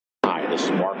This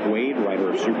is Mark Waid,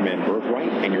 writer of Superman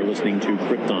Birthright, and you're listening to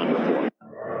Krypton Report.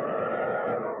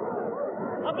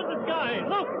 Up in the sky,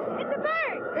 look! It's a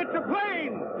bird! It's a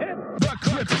plane! It's The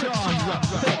Krypton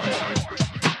Report.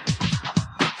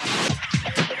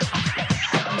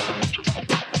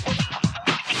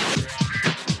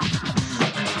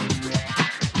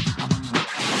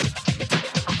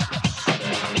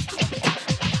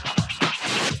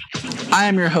 I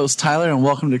am your host, Tyler, and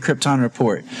welcome to Krypton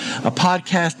Report, a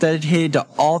podcast dedicated to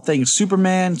all things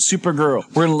Superman, Supergirl.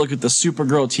 We're going to look at the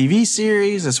Supergirl TV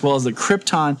series, as well as the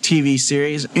Krypton TV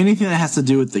series, anything that has to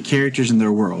do with the characters in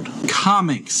their world.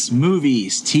 Comics,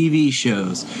 movies, TV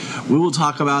shows. We will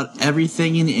talk about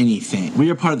everything and anything. We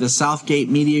are part of the Southgate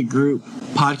Media Group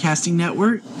podcasting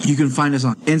network. You can find us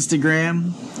on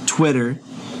Instagram, Twitter,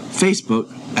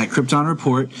 Facebook at Krypton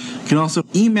Report. You can also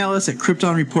email us at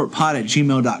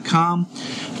kryptonreportpod@gmail.com.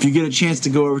 If you get a chance to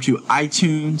go over to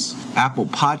iTunes, Apple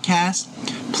Podcast,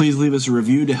 please leave us a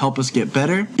review to help us get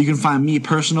better. You can find me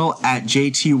personal at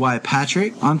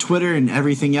JTYPatrick on Twitter and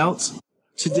everything else.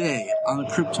 Today on the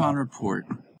Krypton Report,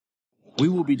 we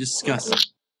will be discussing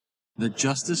the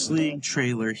Justice League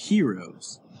trailer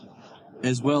Heroes,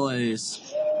 as well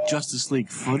as Justice League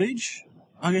footage,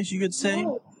 I guess you could say.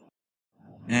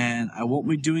 And I won't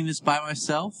be doing this by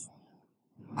myself.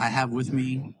 I have with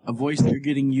me a voice that you're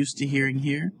getting used to hearing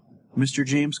here, Mr.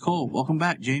 James Cole. Welcome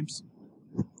back, James.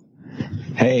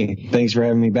 Hey, thanks for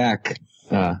having me back.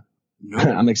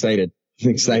 I'm excited. I'm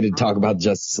excited to talk about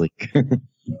Justice League.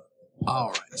 All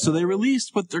right. So they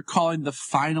released what they're calling the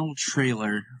final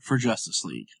trailer for Justice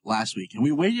League last week. And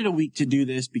we waited a week to do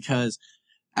this because,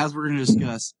 as we're going to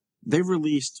discuss, they've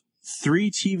released 3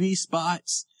 TV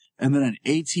spots. And then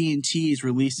AT&T is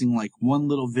releasing like one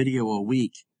little video a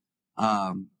week,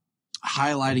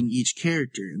 highlighting each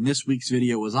character. And this week's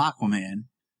video was Aquaman.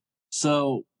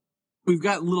 So we've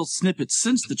got little snippets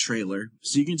since the trailer,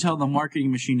 so you can tell the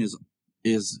marketing machine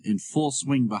is in full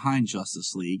swing behind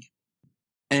Justice League.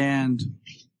 And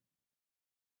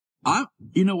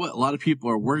you know what? A lot of people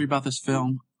are worried about this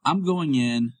film. I'm going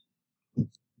in.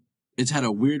 It's had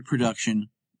a weird production.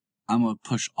 I'm going to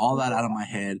push all that out of my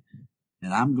head.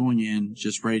 And I'm going in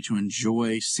just ready to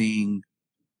enjoy seeing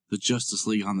the Justice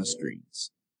League on the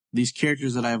screens. These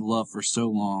characters that I've loved for so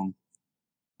long,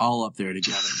 all up there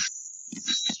together.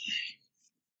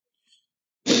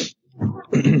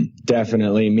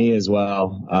 Definitely, me as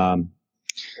well.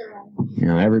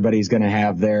 Everybody's going to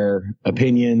have their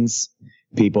opinions.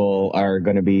 People are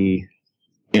going to be,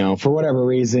 for whatever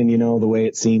reason, the way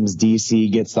it seems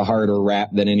DC gets the harder rap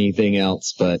than anything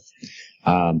else. But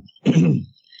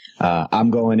I'm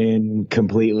going in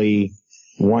completely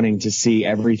wanting to see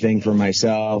everything for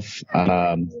myself,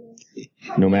 no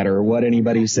matter what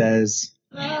anybody says.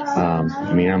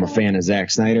 I'm a fan of Zack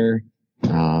Snyder,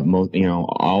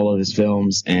 all of his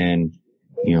films, and,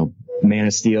 Man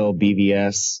of Steel,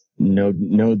 BVS,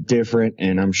 no different.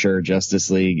 And I'm sure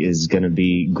Justice League is going to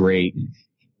be great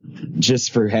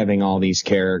just for having all these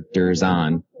characters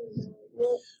on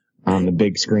the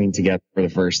big screen together for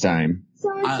the first time.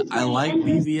 I like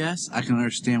BVS. I can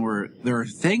understand where there are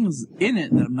things in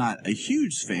it that I'm not a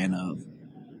huge fan of.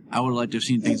 I would like to have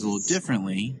seen things a little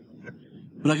differently,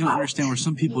 but I can understand where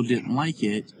some people didn't like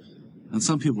it, and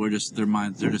some people are just, their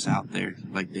minds, they're just out there.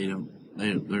 Like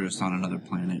they're just on another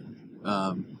planet.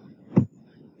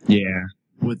 Yeah.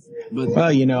 That's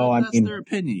their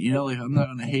opinion. I'm not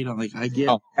going to hate on, I get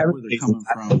where they're coming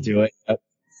from. Do it.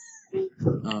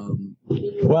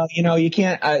 Well, you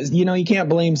can't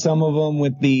blame some of them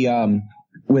with the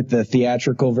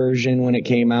theatrical version when it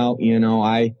came out.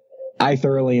 I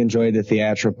thoroughly enjoyed the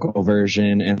theatrical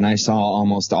version, and I saw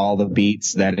almost all the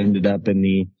beats that ended up in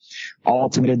the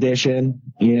Ultimate Edition,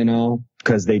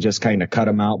 because they just kind of cut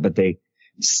them out, but they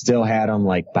still had them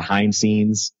behind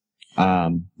scenes. There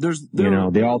are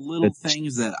little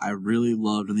things that I really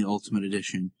loved in the Ultimate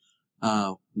Edition.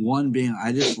 One being,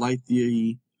 I just liked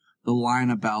the line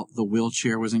about the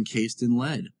wheelchair was encased in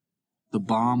lead. The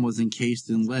bomb was encased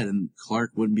in lead, and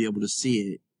Clark wouldn't be able to see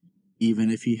it,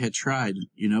 even if he had tried.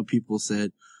 People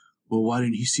said, well, why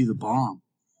didn't he see the bomb?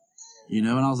 And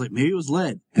I was like, maybe it was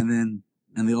lead. And then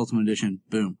in the Ultimate Edition,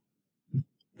 boom,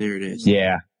 there it is.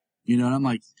 Yeah. And I'm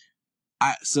like,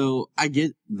 so I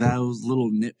get those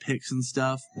little nitpicks and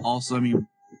stuff. Also,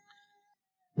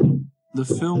 the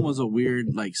film was a weird,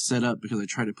 setup because I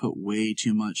tried to put way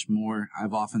too much more.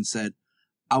 I've often said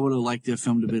I would have liked the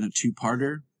film to have been a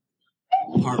 2-parter.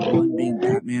 Part 1 being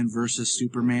Batman versus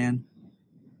Superman,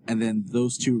 and then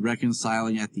those two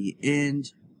reconciling at the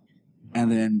end.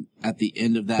 And then at the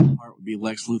end of that part would be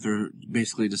Lex Luthor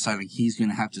basically deciding he's going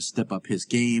to have to step up his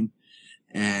game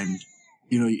and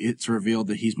it's revealed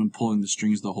that he's been pulling the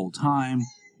strings the whole time.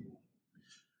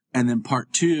 And then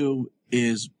part 2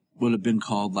 would have been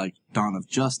called like Dawn of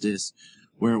Justice,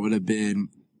 where it would have been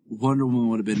Wonder Woman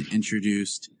would have been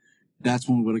introduced. That's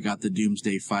when we would have got the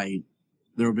Doomsday fight.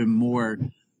 There would have been more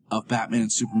of Batman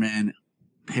and Superman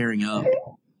pairing up,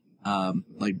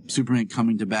 like Superman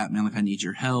coming to Batman like, I need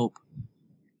your help,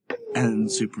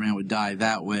 and Superman would die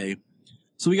that way.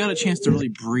 So we got a chance to really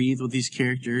breathe with these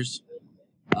characters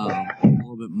a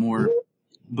little bit more.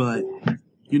 But,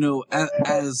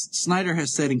 as Snyder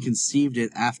has said and conceived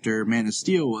it after Man of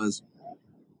Steel was,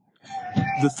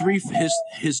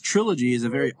 his trilogy is a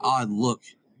very odd look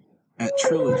at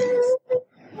trilogies.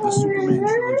 The Superman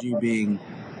trilogy being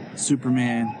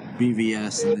Superman,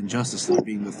 BVS, and then Justice League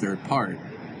being the third part.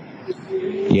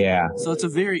 Yeah. So it's a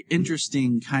very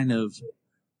interesting kind of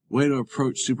way to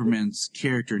approach Superman's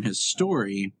character and his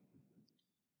story,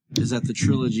 is that the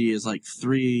trilogy is like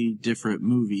 3 different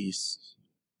movies.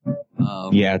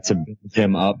 To build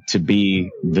him up to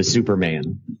be the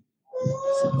Superman.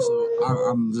 So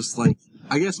I'm just like,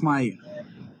 I guess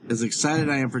as excited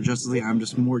I am for Justice League, I'm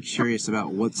just more curious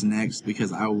about what's next,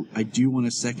 because I do want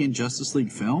a second Justice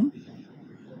League film,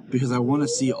 because I want to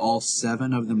see all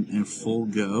 7 of them in full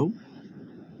go,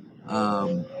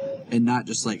 and not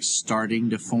just like starting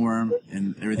to form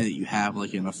and everything that you have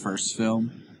like in a first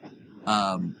film,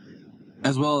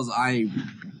 as well as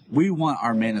we want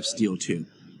our Man of Steel too.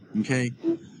 Okay,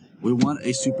 we want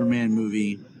a Superman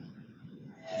movie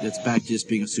that's back to just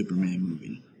being a Superman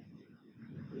movie.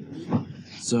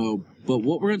 So, but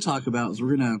what we're going to talk about is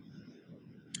we're going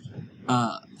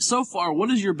to, so far, what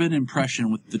has your been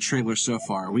impression with the trailer so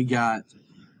far? We got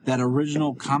that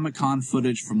original Comic-Con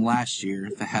footage from last year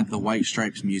that had the White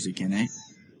Stripes music in it.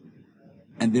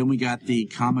 And then we got the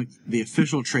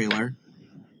official trailer,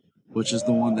 which is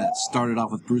the one that started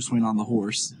off with Bruce Wayne on the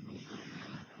horse.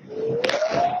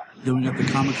 Then we got the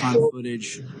Comic-Con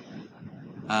footage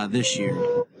this year.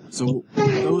 So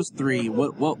those 3,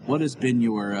 what has been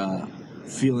your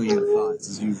feeling and thoughts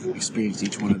as you've experienced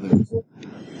each one of those?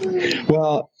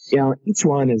 Well, each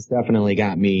one has definitely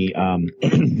got me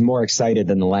more excited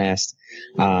than the last.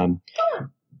 I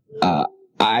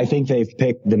think they've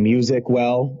picked the music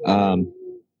well.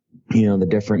 The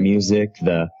different music,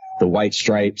 the White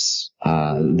Stripes,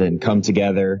 then come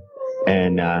together.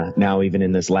 And now even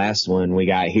in this last one, we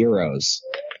got Heroes.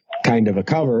 Kind of a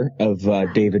cover of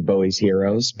David Bowie's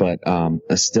Heroes, but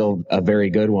still a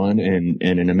very good one and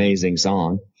an amazing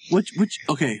song.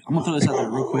 Okay, I'm going to throw this out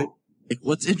there real quick.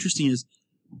 What's interesting is,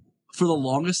 for the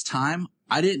longest time,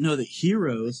 I didn't know that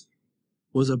Heroes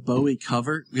was a Bowie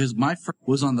cover, because my first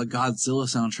was on the Godzilla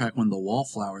soundtrack when the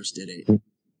Wallflowers did it.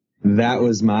 That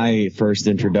was my first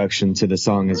introduction to the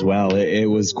song as well. It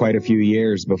was quite a few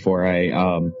years before I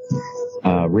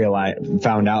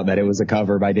found out that it was a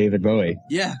cover by David Bowie.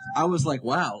 Yeah, I was like,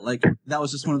 wow, like that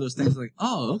was just one of those things. Like,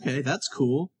 oh, okay, that's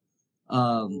cool.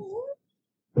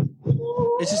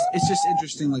 It's just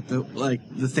interesting, like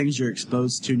the things you're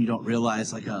exposed to and you don't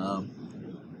realize, like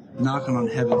knocking on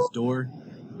heaven's door.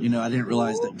 I didn't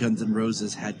realize that Guns N'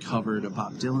 Roses had covered a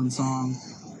Bob Dylan song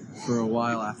for a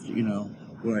while after,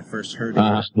 when I first heard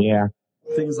it. Yeah.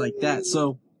 Things like that.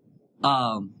 So,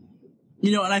 and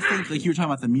I think, like you were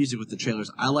talking about the music with the trailers,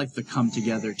 I like the come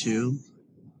together too.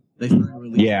 They finally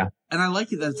released. Yeah. And I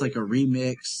like it that it's like a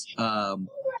remix,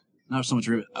 not so much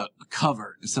a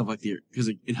cover and stuff like that, because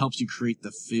it helps you create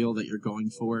the feel that you're going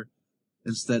for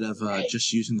instead of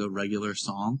just using the regular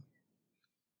song.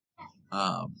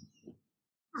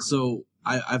 So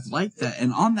I've liked that.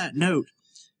 And on that note,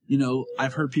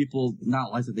 I've heard people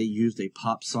not like that they used a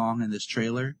pop song in this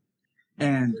trailer.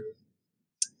 And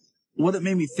what it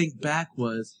made me think back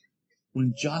was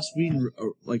when Joss Whedon,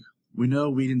 like, we know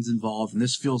Whedon's involved, and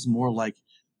this feels more like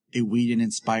a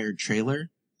Whedon-inspired trailer.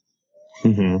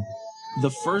 Mm-hmm. The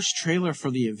first trailer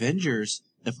for the Avengers,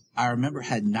 if I remember,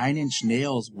 had 9 Inch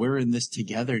Nails' We're in This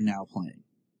Together Now playing.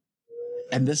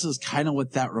 And this is kind of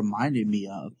what that reminded me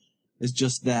of. It's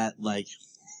just that, like,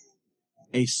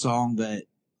 a song that,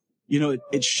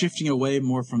 it's shifting away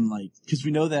more from, like, because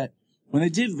we know that when they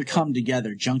did the Come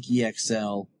Together, Junkie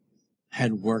XL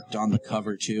had worked on the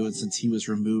cover too, and since he was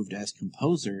removed as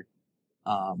composer,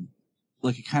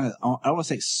 like it kind of, I don't want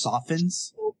to say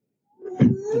softens,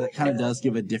 but it kind of does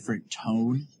give a different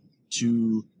tone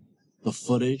to the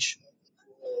footage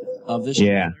of this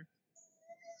trailer.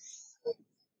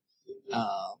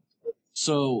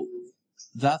 So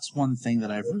that's one thing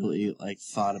that I've really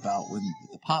thought about with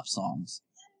the pop songs.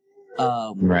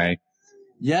 Right.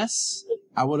 Yes,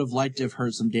 I would have liked to have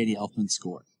heard some Danny Elfman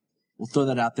score. We'll throw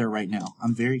that out there right now.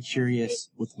 I'm very curious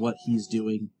with what he's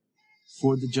doing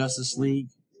for the Justice League,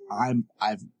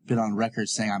 I've been on record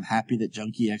saying I'm happy that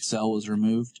Junkie XL was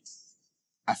removed.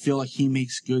 I feel like he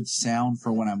makes good sound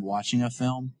for when I'm watching a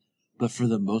film, but for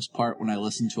the most part, when I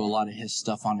listen to a lot of his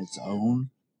stuff on its own,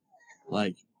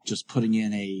 like just putting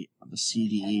in a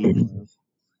CD or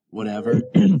whatever,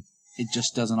 it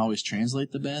just doesn't always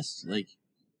translate the best. Like,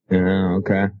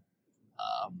 okay.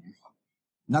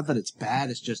 Not that it's bad,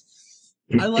 it's just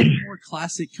I like a more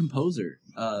classic composer.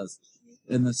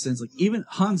 In the sense, like, even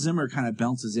Hans Zimmer kind of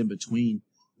bounces in between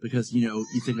because, you know,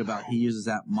 you think about he uses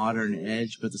that modern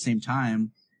edge, but at the same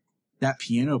time, that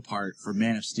piano part for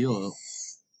Man of Steel,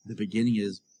 the beginning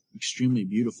is extremely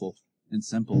beautiful and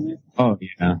simple. Oh,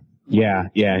 yeah.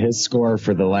 Yeah. His score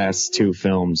for the last two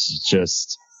films is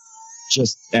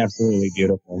just absolutely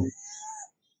beautiful.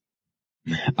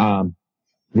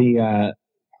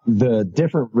 The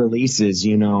different releases,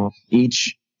 you know,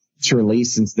 each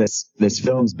release since this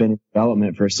film's been in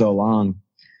development for so long,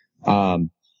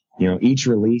 you know, each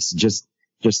release just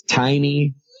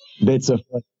tiny bits of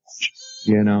footage,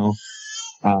 you know,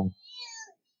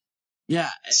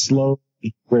 slowly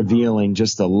revealing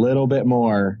just a little bit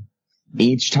more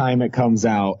each time it comes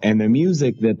out, and the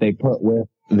music that they put with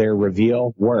their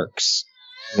reveal works.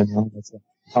 You know, it's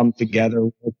come together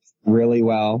really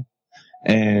well,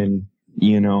 and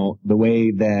you know the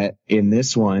way that in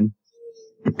this one.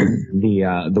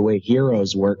 The way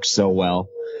Heroes work so well,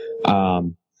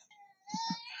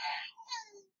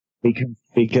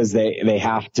 because they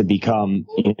have to become,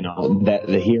 you know, that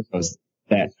the heroes,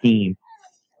 that theme.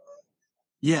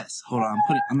 Yes, hold on.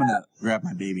 I'm gonna grab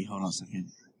my baby. Hold on a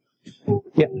second.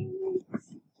 Yeah.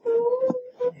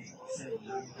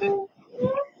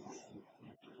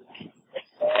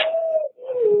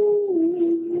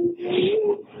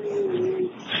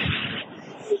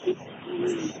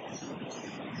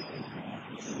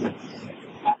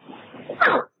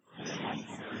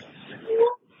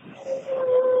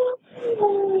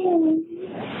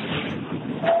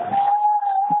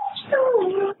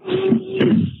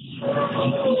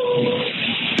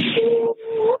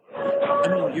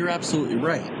 You're absolutely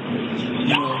right. You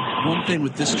know, one thing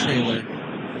with this trailer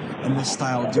and this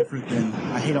style different than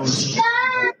I hate always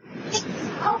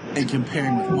and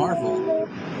comparing with Marvel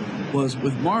was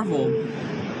with Marvel,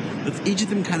 with each of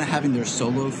them kind of having their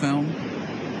solo film,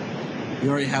 you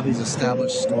already have these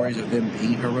established stories of them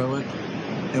being heroic,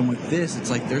 and with this, it's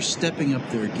like they're stepping up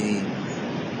their game.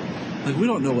 Like, we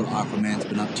don't know what Aquaman's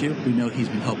been up to. We know he's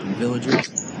been helping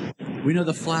villagers. We know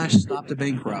the Flash stopped a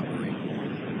bank robbery.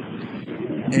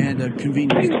 And a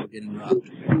convenience store getting robbed.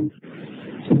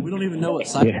 We don't even know what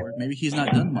Cyborg. Maybe he's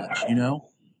not done much, you know?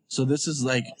 So this is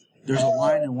like, there's a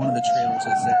line in one of the trailers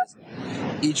that says,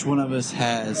 each one of us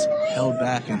has held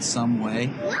back in some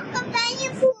way.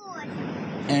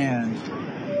 And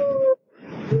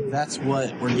that's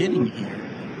what we're getting here.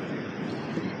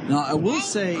 Now, I will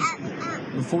say,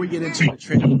 before we get into the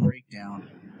trailer breakdown,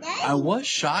 I was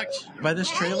shocked by this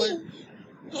trailer.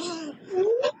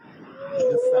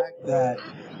 The fact that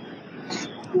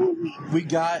we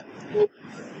got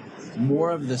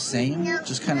more of the same,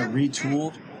 just kind of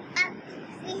retooled.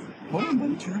 Hold on,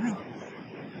 buddy, turn around.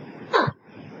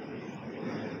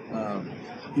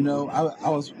 You know, I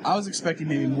was expecting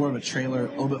maybe more of a trailer,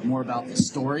 a little bit more about the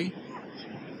story.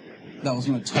 That was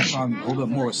going to touch on a little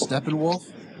bit more with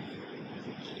Steppenwolf.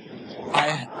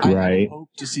 I hope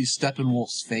to see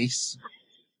Steppenwolf's face.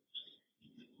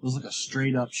 It was like a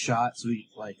straight up shot, so we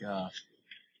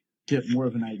get more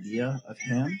of an idea of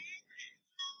him.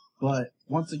 But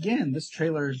once again, this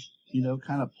trailer, you know,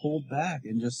 kind of pulled back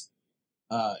and just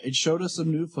it showed us some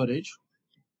new footage,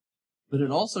 but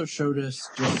it also showed us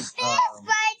just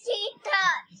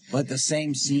like the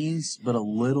same scenes, but a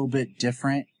little bit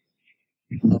different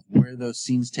of where those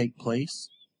scenes take place,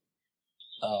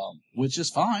 which is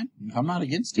fine. I'm not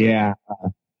against it. Yeah.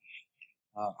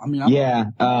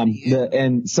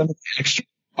 And some of the extra.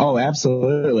 Oh,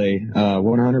 absolutely.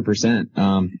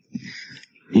 100%.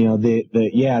 You know,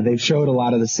 they've showed a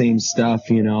lot of the same stuff,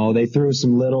 you know, they threw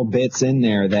some little bits in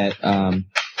there that,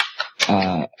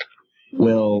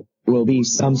 will be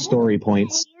some story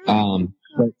points.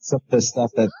 But some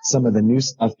of the new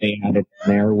stuff they added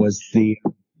in there was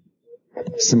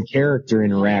some character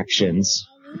interactions,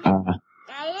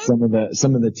 some of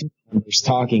the team members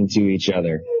talking to each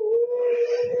other.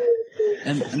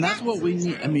 And that's what we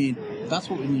need. I mean, that's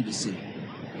what we need to see.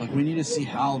 Like, we need to see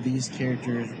how these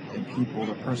characters and people,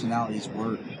 their personalities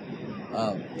work.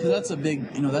 Because that's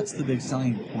that's the big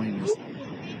selling point, is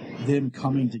them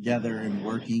coming together and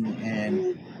working.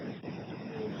 And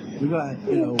we got,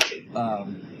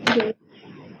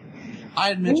 I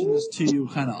had mentioned this to you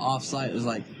kind of off-site. It was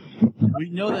like, we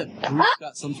know that Bruce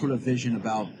got some sort of vision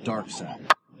about Darkseid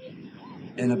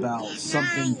and about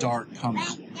something dark coming.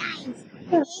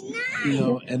 You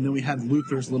know, and then we had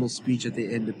Luthor's little speech at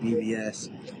the end of BVS.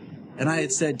 And I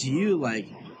had said to you, like,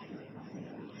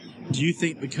 do you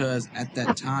think because at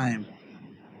that time,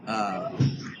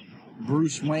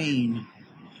 Bruce Wayne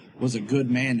was a good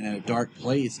man in a dark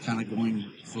place, kind of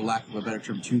going, for lack of a better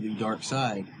term, to the dark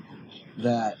side,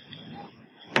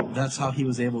 that's how he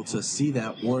was able to see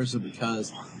that? Or is it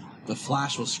because the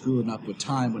Flash was screwing up with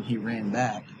time when he ran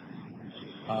back,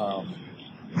 that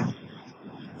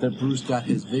Bruce got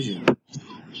his vision?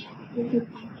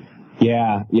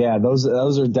 Yeah, those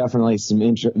are definitely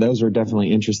those are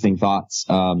definitely interesting thoughts.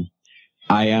 I'm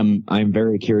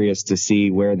very curious to see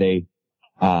where they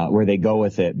go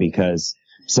with it, because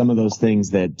some of those things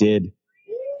that did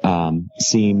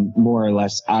seem more or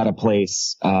less out of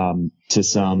place to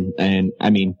some, and I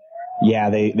mean, yeah,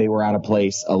 they were out of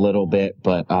place a little bit,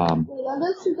 but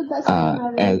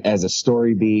as a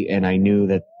story beat, and I knew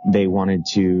that they wanted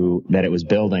that it was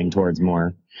building towards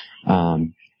more,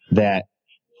 that.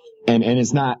 And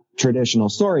it's not traditional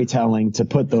storytelling to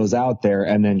put those out there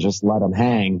and then just let them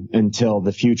hang until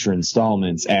the future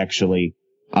installments actually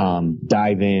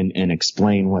dive in and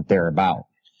explain what they're about.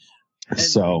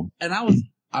 And I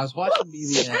was watching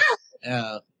BVS,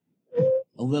 a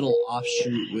little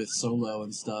offshoot with Solo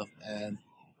and stuff, and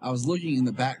I was looking in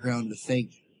the background to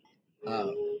think,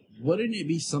 wouldn't it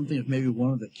be something if maybe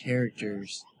one of the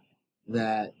characters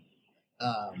that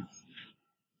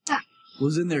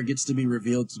was in there gets to be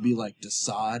revealed to be like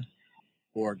Desaad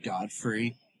or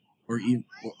Godfrey or even,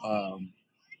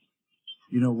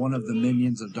 one of the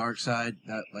minions of Darkseid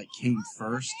that like came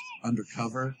first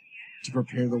undercover to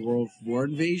prepare the world for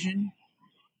invasion,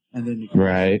 and then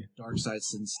right. Darkseid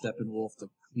sends Steppenwolf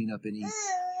to clean up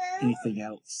anything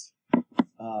else.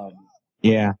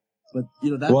 Yeah, but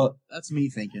that's me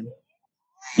thinking.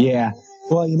 Yeah,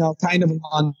 well, kind of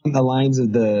along the lines of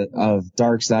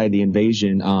Darkseid, the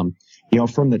invasion.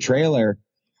 From the trailer,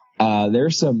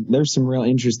 there's some real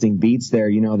interesting beats there.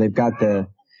 They've got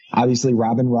obviously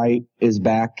Robin Wright is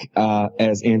back,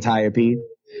 as Antiope.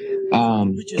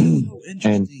 Which is so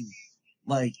interesting.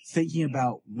 Like, thinking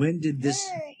about when did this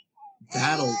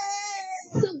battle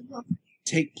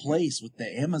take place with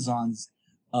the Amazons,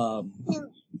 and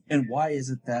why is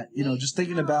it that, just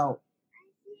thinking about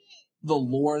the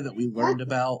lore that we learned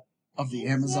about of the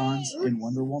Amazons in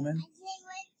Wonder Woman.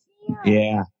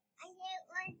 Yeah.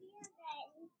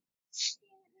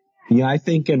 Yeah, I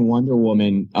think in Wonder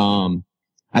Woman, a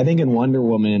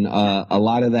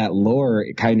lot of that lore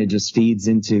kind of just feeds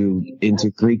into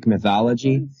Greek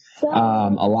mythology. A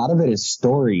lot of it is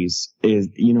stories.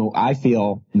 I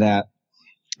feel that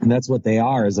that's what they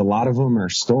are. Is a lot of them are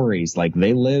stories. Like,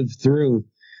 they live through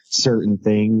certain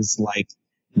things, like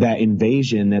that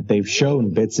invasion that they've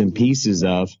shown bits and pieces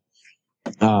of,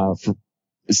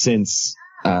 since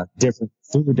different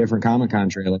Comic-Con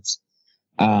trailers.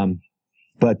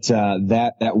 But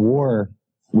that war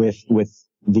with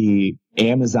the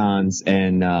Amazons,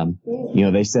 and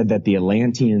they said that the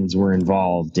Atlanteans were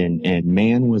involved, and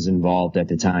Man was involved at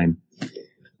the time.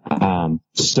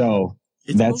 So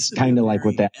it's that's kind of like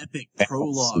what that epic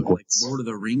prologue, like Lord of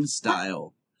the Rings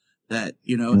style. That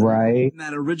right. In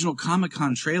that original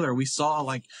Comic-Con trailer, we saw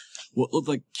like what looked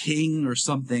like King or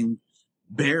something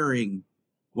bearing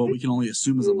what we can only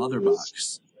assume is a mother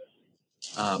box.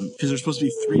 Because there's supposed to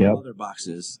be 3 mother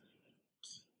boxes.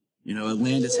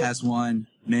 Atlantis has one,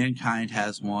 Mankind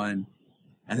has one,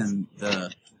 and then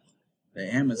the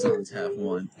Amazons have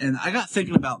one. And I got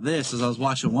thinking about this as I was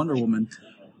watching Wonder Woman,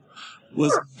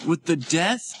 was with the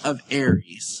death of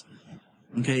Ares.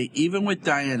 Okay, even with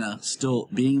Diana still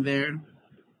being there,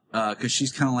 because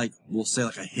she's kind of like, we'll say,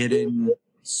 like a hidden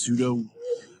pseudo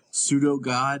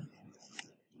god.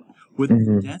 With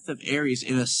the death of Ares,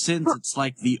 in a sense, it's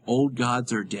like the old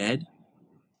gods are dead,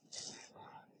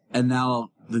 and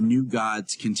now the new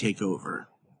gods can take over.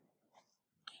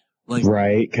 Like,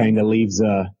 right, kind of leaves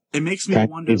it makes me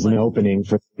wonder, leaves an opening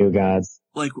for the new gods.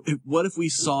 Like, what if we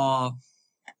saw,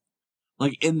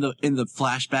 like in the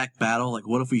flashback battle, like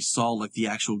what if we saw like the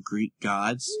actual Greek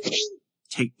gods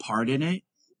take part in it,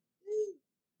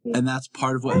 and that's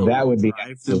part of what that would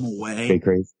drive them away.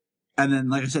 Crazy. And then,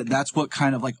 like I said, that's what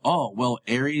kind of like, oh, well,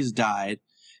 Ares died.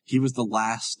 He was the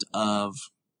last of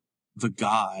the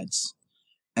gods.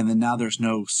 And then now there's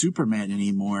no Superman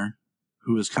anymore,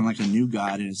 who is kind of like a new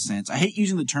god in a sense. I hate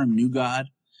using the term new god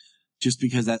just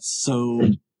because that's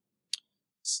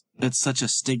such a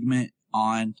stigma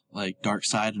on like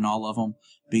Darkseid and all of them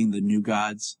being the new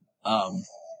gods.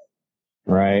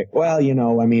 Right. Well,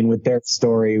 I mean, with their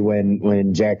story,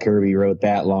 when Jack Kirby wrote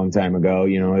that long time ago,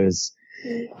 it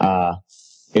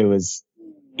was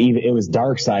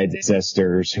Darkseid's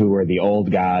sisters who were the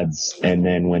old gods, and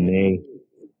then when they,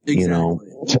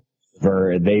 took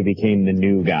over, they became the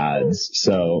new gods.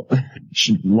 So,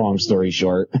 long story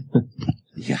short.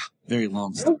 Yeah, very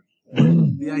long story.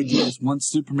 The idea is once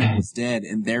Superman was dead,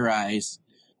 in their eyes,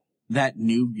 that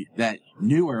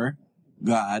newer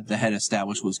god that had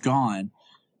established was gone.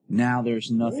 Now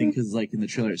there's nothing, because like in the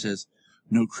trailer it says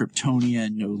no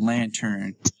Kryptonian, no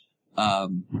Lantern.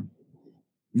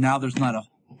 Now there's not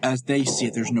as they see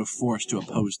it, there's no force to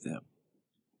oppose them.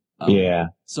 Yeah.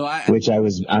 So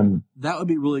that would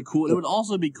be really cool. It would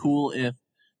also be cool if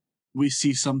we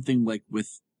see something like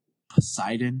with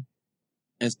Poseidon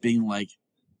as being like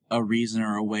a reason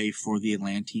or a way for the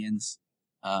Atlanteans,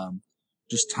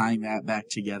 just tying that back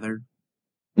together.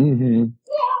 Mm-hmm.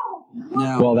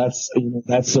 Now, well, that's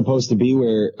supposed to be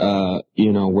where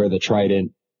where the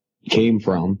trident came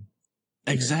from.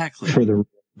 Exactly. For the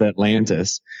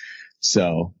Atlantis.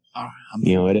 So,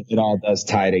 it all does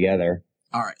tie together.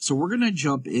 All right. So we're going to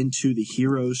jump into the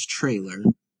Heroes trailer.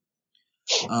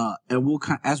 And we'll,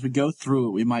 as we go through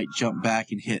it, we might jump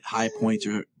back and hit high points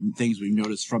or things we've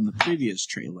noticed from the previous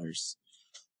trailers.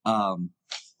 Because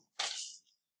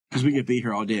we could be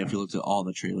here all day if we looked at all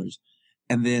the trailers.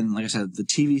 And then, like I said, the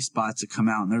TV spots that come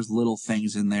out, and there's little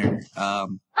things in there, a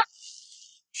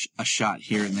shot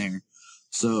here and there.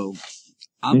 So,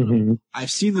 I've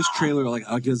seen this trailer like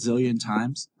a gazillion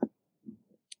times.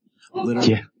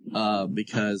 Literally. Yeah.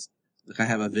 Because like I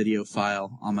have a video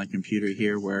file on my computer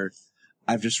here where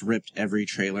I've just ripped every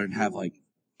trailer and have like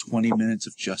 20 minutes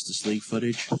of Justice League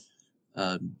footage.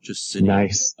 Just sitting.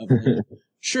 Nice.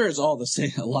 Sure, it's all the same,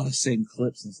 a lot of same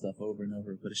clips and stuff over and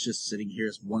over, but it's just sitting here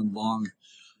as one long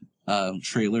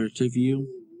trailer to view.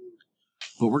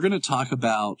 But we're going to talk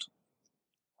about,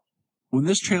 when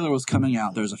this trailer was coming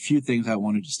out, there's a few things I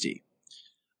wanted to see.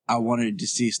 I wanted to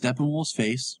see Steppenwolf's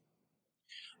face.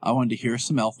 I wanted to hear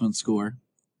some Elfman score.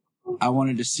 I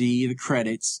wanted to see the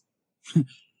credits.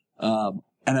 And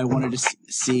I wanted to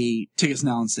see tickets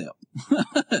now on sale.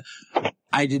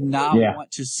 I did not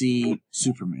want to see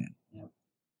Superman.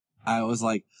 I was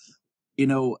like,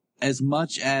 as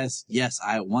much as, yes,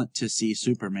 I want to see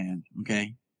Superman,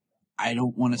 okay? I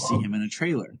don't want to see him in a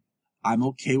trailer. I'm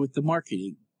okay with the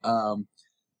marketing.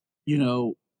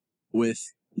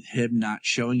 With him not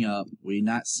showing up, we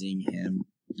not seeing him.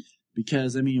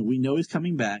 Because, we know he's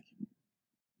coming back.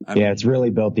 It's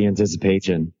really built the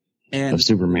anticipation of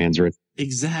Superman's return.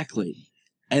 Exactly.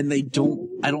 And I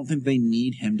don't think they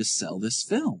need him to sell this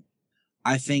film.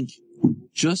 I think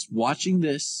just watching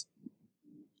this,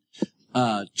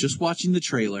 just watching the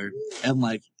trailer, and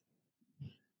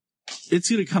it's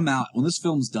going to come out, when this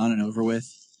film's done and over with,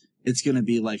 it's going to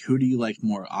be like, who do you like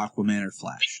more, Aquaman or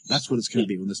Flash? That's what it's going to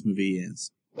be when this movie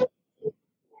ends.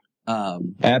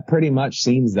 That pretty much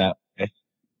seems that way.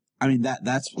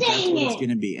 That's what it's going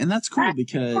to be. And that's cool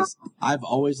because I've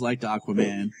always liked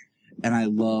Aquaman, and I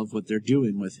love what they're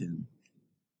doing with him.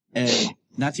 And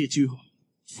not to get too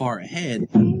far ahead,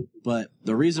 but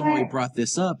the reason why we brought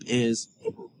this up is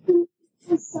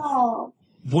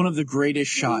one of the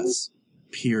greatest shots,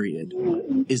 period,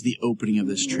 is the opening of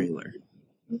this trailer.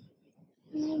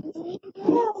 And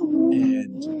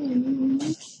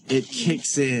it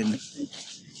kicks in,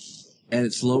 and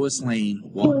it's Lois Lane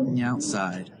walking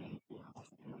outside.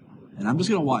 And I'm just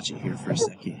going to watch it here for a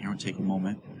second. Here, we'll take a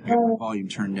moment. I got my volume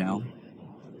turned down.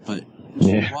 But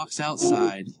she walks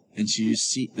outside, and she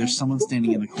just there's someone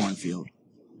standing in the cornfield.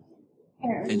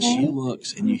 And she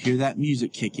looks, and you hear that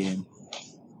music kick in.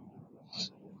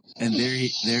 And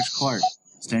there's Clark,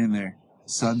 standing there.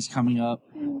 Sun's coming up.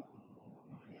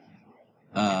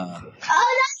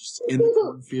 Just in the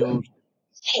cornfield.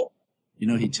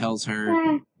 He tells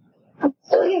her. I'm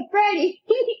so Freddy.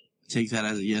 Take that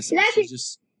as a yes. She's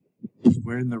just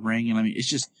wearing the ring, and it's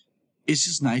just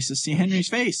nice to see Henry's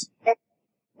face.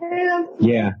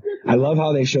 Yeah, I love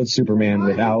how they showed Superman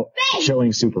without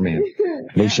showing Superman.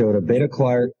 They showed a bit of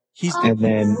Clark, and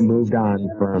then moved on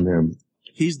from him.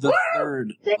 He's the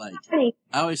third.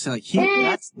 I always say,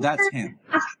 that's him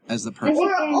as the person.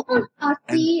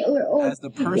 And as the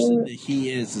person that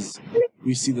he is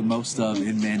we see the most of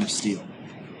in Man of Steel.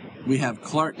 We have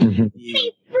Clark,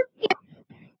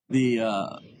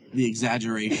 the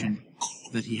exaggeration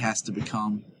that he has to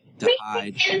become to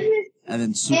hide, and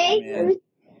then Superman,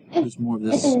 who's more of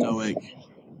this stoic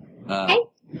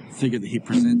figure that he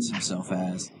presents himself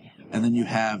as, and then you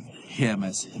have him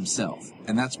as himself,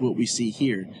 and that's what we see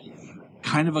here.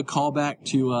 Kind of a callback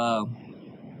to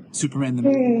Superman the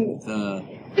movie with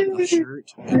a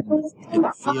shirt in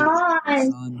the field,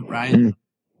 the sun, right?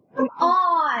 Come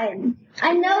on.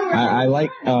 I know. I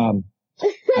like the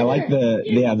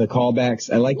callbacks.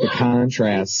 I like the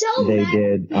contrast they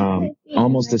did.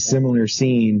 Almost a similar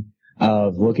scene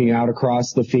of looking out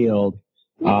across the field,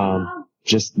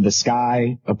 just the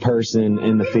sky, a person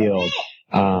in the field,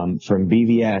 from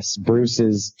BVS,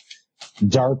 Bruce's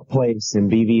dark place in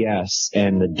BVS,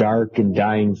 and the dark and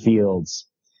dying fields,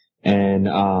 and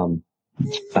then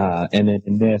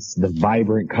in this, the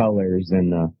vibrant colors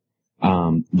and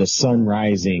the sun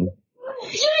rising.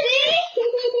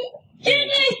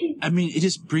 I mean, it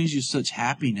just brings you such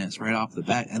happiness right off the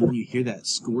bat, and when you hear that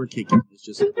score kicking, it's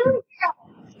just,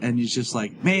 and it's just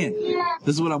like, man,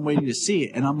 this is what I'm waiting to see.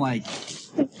 And I'm like,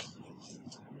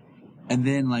 and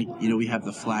then like, you know, we have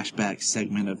the flashback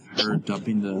segment of her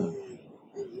dumping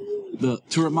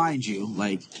to remind you,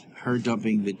 like, her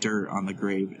dumping the dirt on the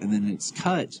grave, and then it's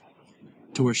cut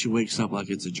to where she wakes up like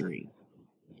it's a dream.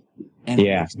 And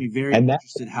it makes me very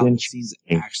interested how the scene's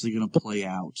actually going to play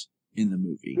out in the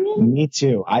movie. Me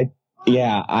too. I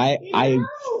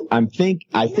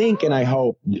think and I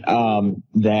hope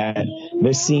that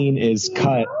this scene is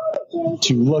cut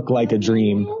to look like a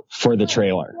dream for the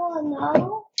trailer.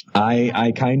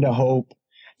 I kind of hope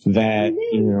that,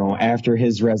 you know, after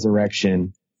his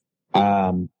resurrection,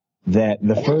 that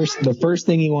the first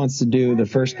thing he wants to do, the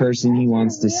first person he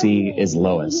wants to see is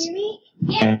Lois.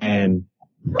 And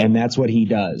that's what he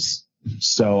does.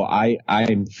 So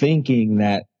I'm thinking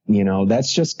that, you know,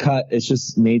 that's just cut. It's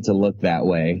just made to look that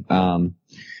way.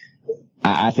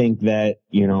 I think that,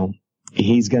 you know,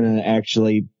 he's going to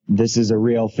actually, this is a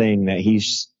real thing, that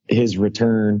his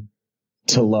return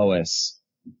to Lois.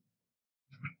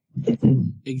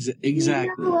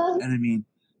 Exactly. And I mean,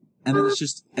 and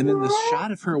then the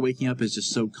shot of her waking up is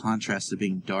just so contrast to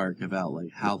being dark about like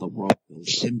how the world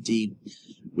is empty.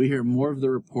 We hear more of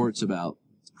the reports about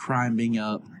crime being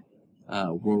up,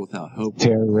 world without hope,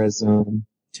 terrorism,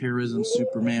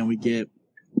 Superman. We get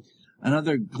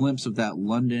another glimpse of that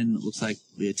London. It looks like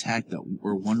the attack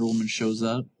where Wonder Woman shows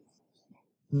up,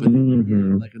 but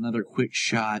like another quick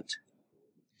shot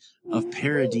of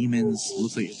parademons.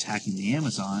 Looks like attacking the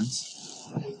Amazons.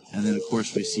 And then, of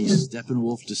course, we see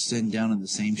Steppenwolf descend down in the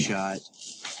same shot.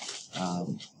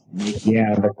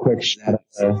 The quick shot.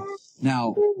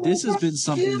 Now, this has been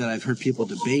something that I've heard people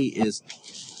debate is,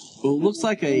 well, it looks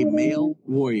like a male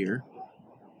warrior.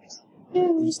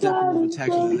 When Steppenwolf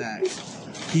attacks with that,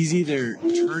 he's either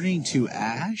turning to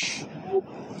ash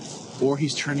or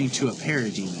he's turning to a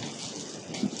parademon.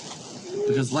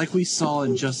 Because like we saw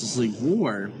in Justice League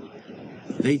War,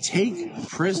 they take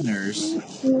prisoners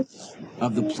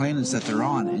of the planets that they're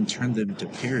on and turn them to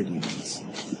parademons.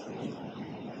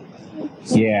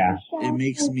 So it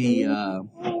makes me,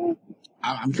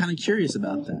 I'm kind of curious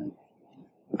about that.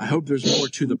 I hope there's more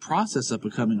to the process of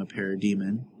becoming a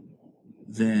parademon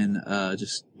than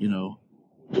just, you know,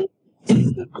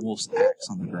 taking that wolf's axe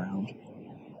on the ground.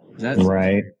 That's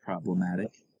right.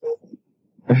 Problematic.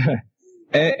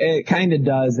 It kind of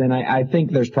does, and I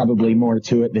think there's probably more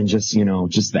to it than just, you know,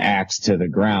 just the axe to the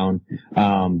ground,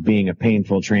 being a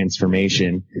painful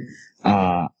transformation.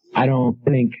 I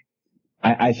think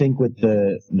with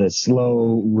the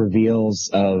slow reveals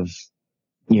of,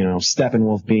 you know,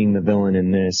 Steppenwolf being the villain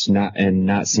in this,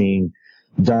 not seeing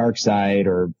Darkseid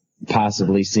or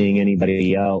possibly seeing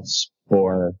anybody else,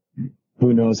 or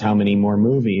who knows how many more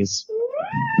movies,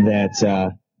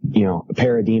 that, you know,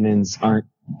 parademons aren't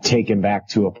taken back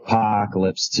to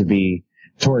Apocalypse to be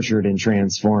tortured and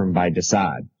transformed by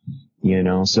Desaad, you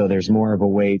know, so there's more of a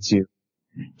way to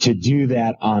do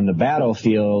that on the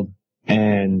battlefield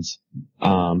and,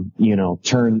 you know,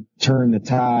 turn the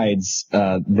tides,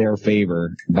 their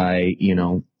favor by, you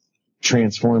know,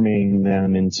 transforming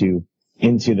them into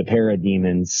the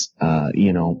parademons,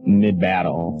 you know,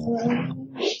 mid-battle,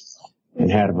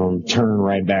 and have them turn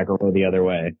right back over the other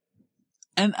way.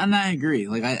 And I agree.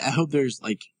 Like, I hope there's,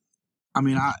 like, I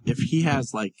mean, if he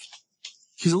has, like,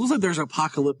 because it looks like there's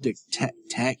apocalyptic tech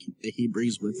that he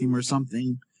brings with him or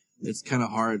something. It's kind of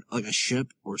hard, like a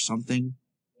ship or something.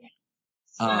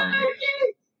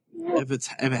 If it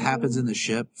happens in the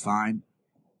ship, fine.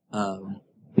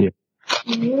 You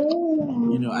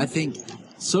know, I think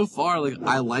so far, like,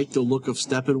 I like the look of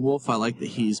Steppenwolf. I like that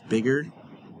he's bigger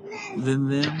than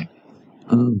them.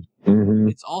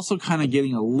 It's also kind of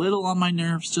getting a little on my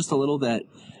nerves, just a little, that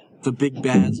the big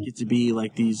bads get to be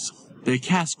like these. They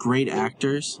cast great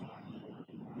actors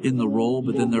in the role,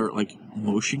 but then they're like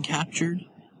motion captured.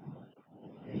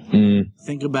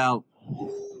 Think about,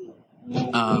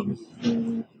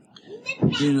 you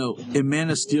know, in Man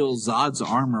of Steel, Zod's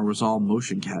armor was all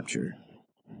motion capture.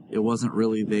 It wasn't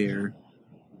really there.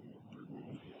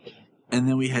 And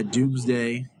then we had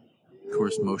Doomsday, of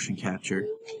course, motion capture.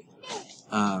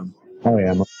 Oh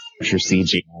yeah, motion capture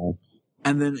CGI.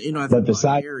 And then I but the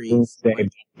side Ares,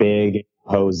 big,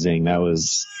 posing. That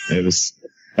was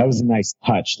a nice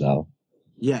touch, though.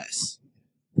 Yes.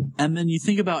 And then you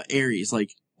think about Ares.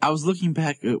 Like, I was looking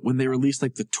back at when they released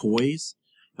like the toys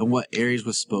and what Ares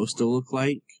was supposed to look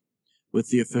like with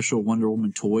the official Wonder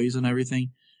Woman toys and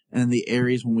everything. And then the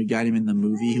Ares, when we got him in the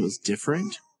movie, he was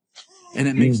different. And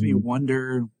it makes me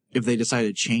wonder if they decided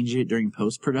to change it during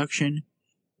post-production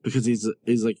because he's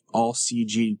like all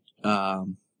CG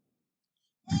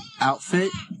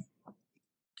outfit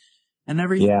and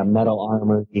everything. Yeah, metal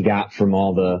armor he got from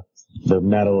all the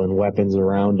metal and weapons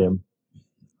around him.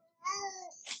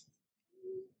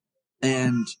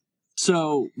 And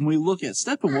so when we look at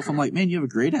Steppenwolf, I'm like, man, you have a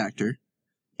great actor.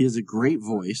 He has a great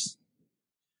voice.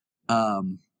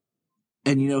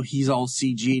 And he's all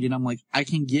CG'd, and I'm like, I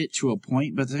can get to a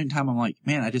point, but at the same time, I'm like,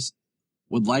 man, I just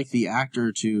would like the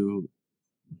actor to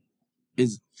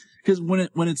because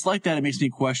when it's like that, it makes me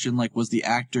question, like, was the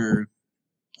actor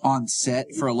on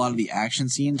set for a lot of the action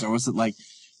scenes, or was it like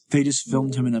they just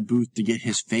filmed him in a booth to get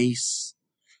his face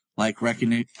like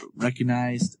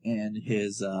recognized and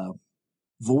his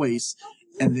voice,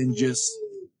 and then just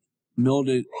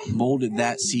molded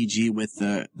that CG with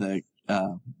the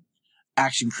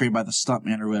action created by the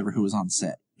stuntman or whoever who was on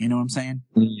set. You know what I'm saying?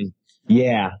 Mm-hmm.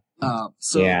 Yeah.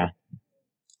 Yeah.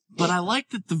 But I like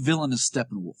that the villain is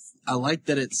Steppenwolf. I like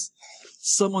that it's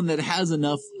someone that has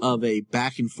enough of a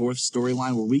back and forth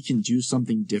storyline where we can do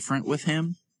something different with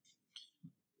him.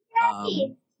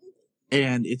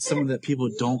 And it's someone that people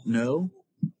don't know.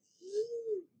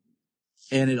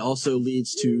 And it also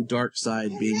leads to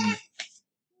Darkseid being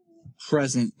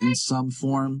present in some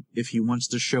form if he wants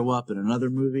to show up in another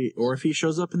movie or if he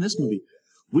shows up in this movie.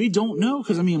 We don't know,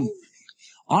 because,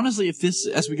 honestly, if this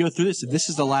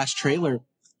is the last trailer,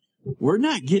 we're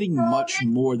not getting much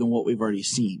more than what we've already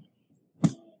seen.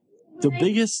 The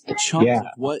biggest chunk of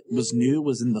what was new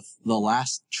was in the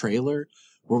last trailer,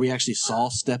 where we actually saw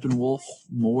Steppenwolf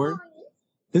more.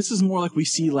 This is more like we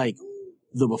see, like,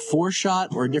 the before shot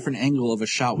or a different angle of a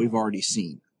shot we've already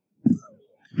seen.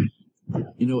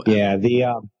 Yeah,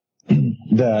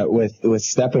 with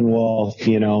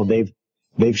Steppenwolf,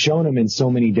 they've shown him in so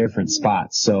many different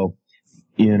spots. So,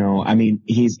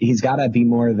 he's got to be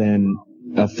more than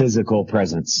a physical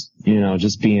presence.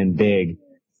 Just being big.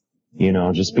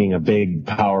 Just being a big,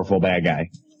 powerful bad guy.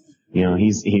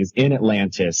 He's in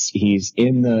Atlantis. He's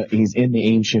in the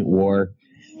ancient war.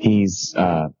 He's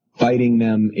fighting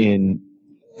them in,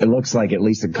 it looks like, at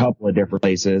least a couple of different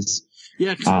places.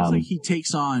 Yeah, because it looks like he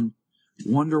takes on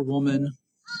Wonder Woman.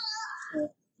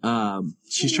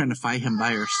 She's trying to fight him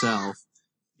by herself.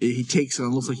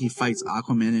 Looks like he fights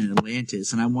Aquaman in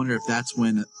Atlantis, and I wonder if that's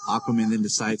when Aquaman then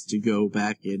decides to go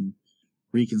back and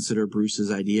reconsider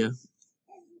Bruce's idea.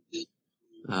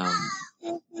 Now,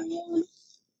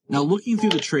 looking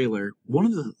through the trailer, one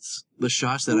of the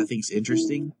shots that I think is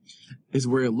interesting is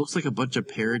where it looks like a bunch of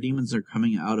parademons are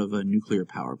coming out of a nuclear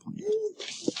power plant.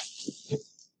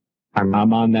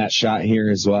 I'm on that shot here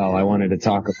as well. I wanted to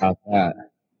talk about that.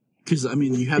 Because,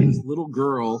 you have this little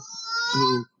girl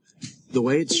who, the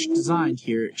way it's designed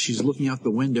here, she's looking out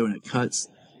the window and it cuts,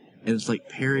 and it's like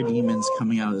parademons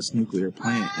coming out of this nuclear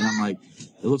plant. And I'm like,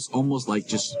 it looks almost like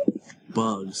just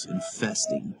bugs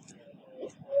infesting.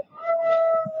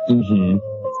 Mm-hmm.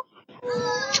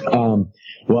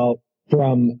 Well,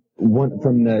 from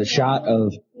the shot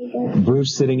of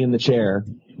Bruce sitting in the chair,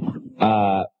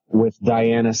 with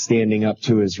Diana standing up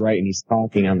to his right and he's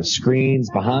talking, on the screens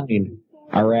behind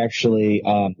are actually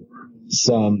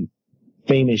some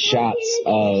famous shots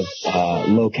of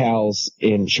locales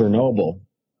in Chernobyl.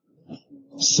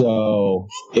 So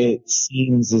it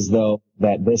seems as though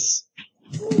that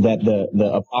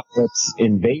the apocalypse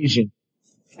invasion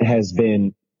has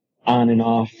been on and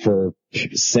off for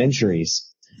centuries.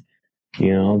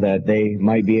 That they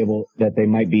might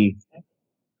be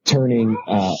turning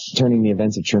the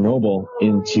events of Chernobyl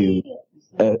into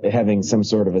having some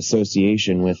sort of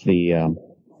association with the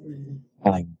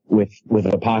with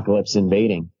apocalypse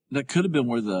invading. That could have been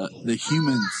where the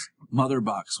humans' mother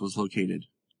box was located,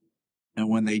 and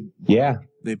when they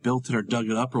built it or dug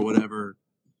it up or whatever,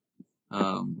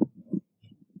 it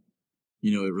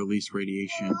released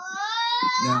radiation.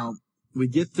 Now we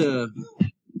get the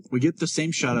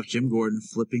same shot of Jim Gordon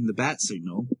flipping the bat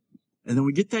signal. And then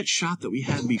we get that shot that we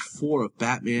had before of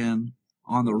Batman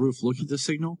on the roof looking at the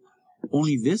signal.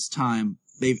 Only this time,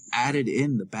 they've added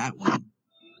in the Batwing.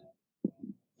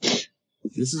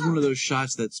 This is one of those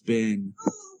shots that's been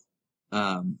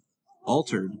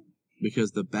altered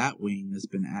because the bat wing has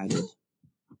been added.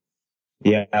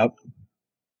 Yeah.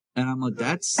 And I'm like,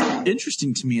 that's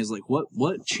interesting to me. Is like,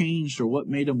 what changed or what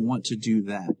made him want to do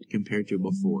that compared to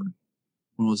before?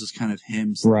 When it was just kind of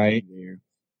him right there.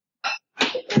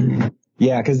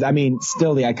 Yeah, because, I mean,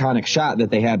 still the iconic shot that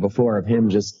they had before of him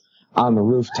just on the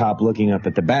rooftop looking up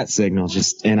at the bat signal,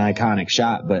 just an iconic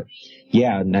shot. But,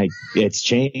 yeah, like, it's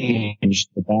changed.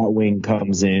 The bat wing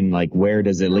comes in. Like, where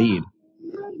does it lead?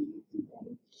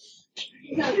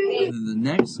 And then the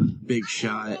next big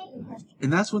shot,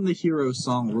 and that's when the hero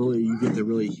song really, you get to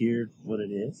really hear what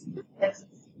it is.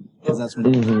 Because that's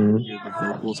when you hear the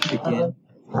vocals kick in.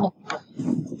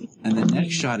 And the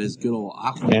next shot is good old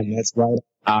Aquaman. And that's right,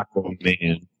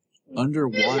 Aquaman.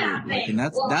 Underwater. Like, and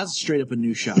that's straight up a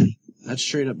new shot. That's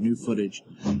straight up new footage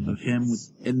of him.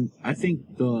 And I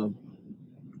think the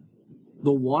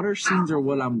water scenes are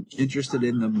what I'm interested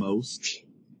in the most.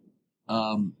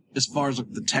 As far as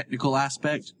like the technical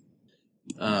aspect,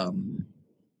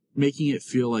 making it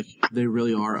feel like they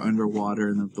really are underwater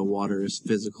and that the water is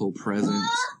physical presence.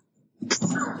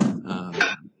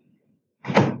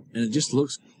 And it just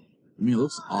looks, it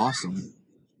looks awesome.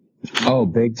 Oh,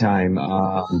 big time.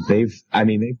 They've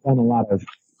done a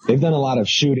lot of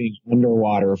shooting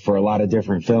underwater for a lot of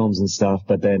different films and stuff,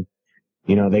 but then,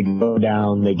 they go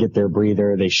down, they get their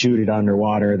breather, they shoot it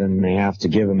underwater, then they have to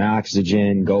give them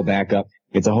oxygen, go back up.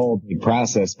 It's a whole big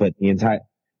process, but the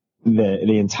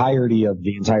entirety of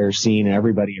the entire scene,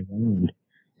 everybody around,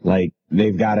 like,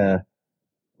 they've got to,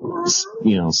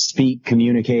 speak,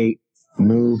 communicate,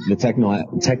 move. The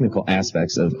technical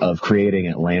aspects of creating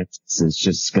Atlantis is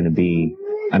just going to be,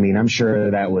 I'm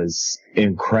sure that was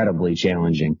incredibly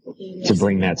challenging to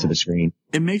bring that to the screen.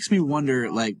 It makes me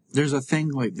wonder, like, there's a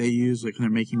thing, like, they use, like, when they're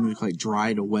making movies, like,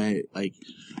 dried away, like,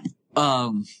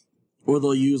 or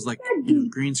they'll use, like,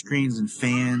 green screens and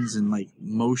fans and, like,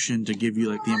 motion to give you,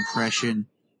 like, the impression,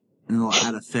 and they'll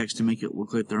add effects to make it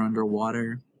look like they're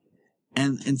underwater.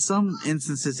 And in some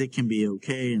instances it can be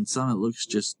okay, in some it looks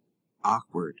just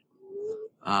awkward.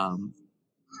 And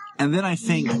then I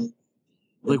think,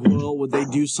 like, well, would they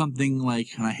do something like,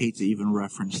 and I hate to even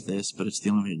reference this, but it's the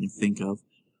only thing I can think of,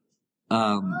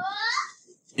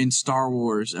 in Star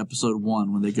Wars Episode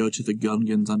 1, when they go to the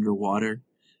Gungans underwater,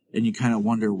 and you kind of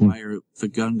wonder why are the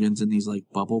Gungans in these, like,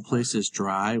 bubble places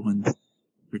dry when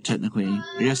they're technically,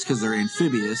 I guess because they're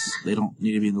amphibious, they don't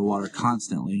need to be in the water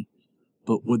constantly.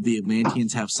 But would the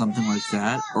Atlanteans have something like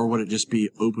that, or would it just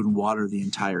be open water the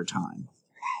entire time?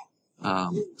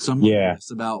 So I'm curious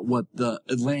about what the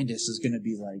Atlantis is going to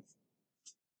be like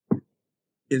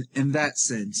in that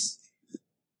sense.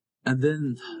 And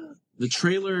then the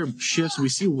trailer shifts. We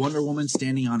see Wonder Woman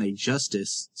standing on a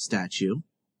Justice statue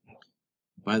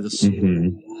by the sword.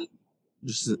 Mm-hmm.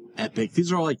 Just epic.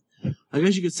 These are all, like, I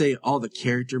guess you could say all the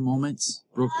character moments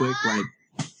real quick. Like,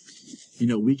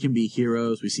 we can be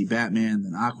heroes. We see Batman,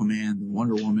 then Aquaman, then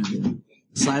Wonder Woman, then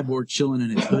Cyborg chilling in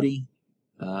his hoodie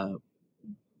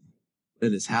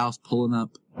at his house, pulling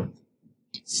up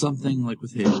something like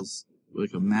with his,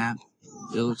 like a map,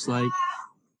 it looks like.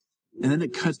 And then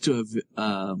it cuts to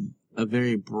a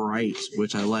very bright,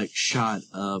 which I like, shot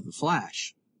of the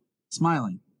Flash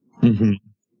smiling. Mm-hmm.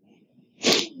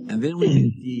 And then we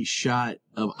get the shot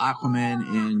of Aquaman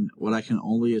in what I can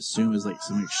only assume is like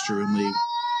some extremely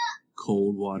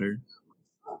cold water.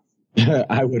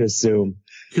 I would assume.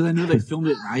 Because I know they filmed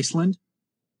it in Iceland.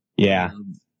 Yeah.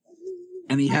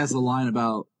 And he has a line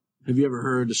about, have you ever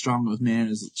heard the strongest man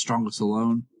is strongest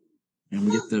alone? And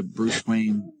we get the Bruce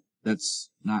Wayne, that's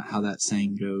not how that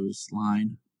saying goes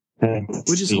line.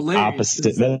 Which is hilarious.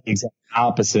 That's the exact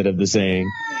opposite of the saying.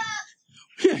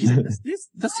 Yeah,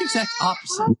 that's the exact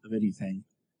opposite of anything.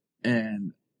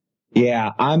 And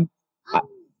yeah, along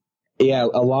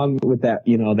with that,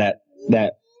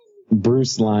 that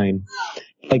Bruce line,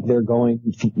 like they're going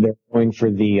for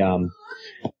the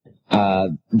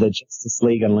Justice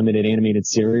League Unlimited animated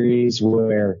series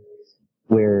where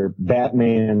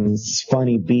Batman's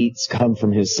funny beats come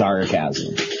from his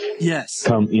sarcasm. Yes.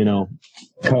 Come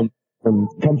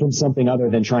from something other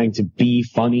than trying to be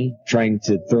funny, trying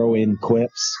to throw in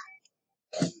quips.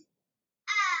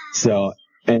 So,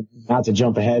 and not to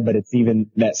jump ahead, but it's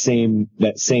even that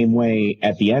same way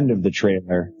at the end of the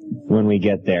trailer when we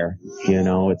get there.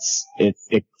 It's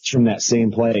from that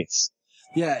same place.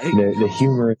 Yeah. The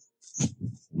humor.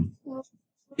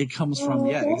 It comes from,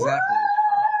 yeah, exactly.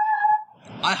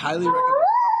 I highly recommend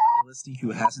anybody listening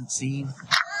who hasn't seen,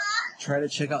 try to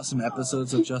check out some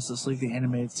episodes of Justice League, the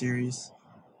animated series,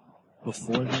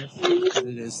 before this.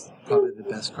 It is probably the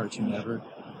best cartoon ever.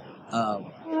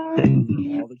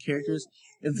 all the characters.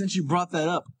 And since you brought that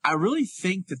up, I really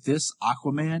think that this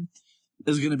Aquaman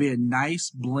is going to be a nice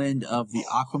blend of the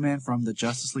Aquaman from the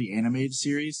Justice League animated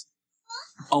series,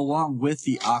 along with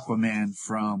the Aquaman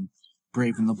from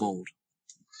Brave and the Bold.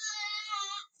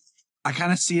 I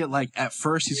kind of see it like, at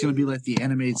first, he's going to be like the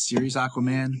animated series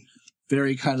Aquaman,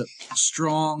 very kind of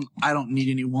strong, I don't need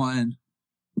anyone.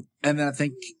 And then I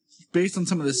think, based on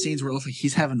some of the scenes where it looks like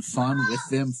he's having fun with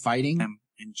them fighting, and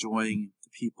enjoying the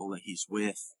people that he's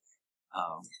with.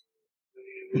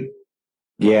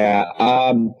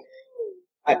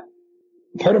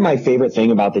 Part of my favorite thing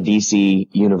about the DC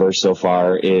universe so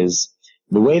far is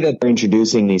the way that they're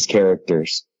introducing these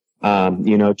characters.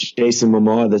 Jason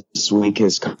Momoa this week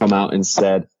has come out and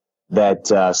said that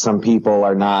some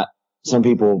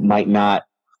people might not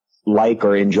like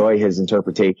or enjoy his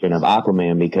interpretation of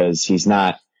Aquaman because he's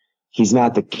not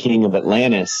the king of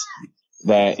Atlantis,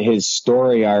 that his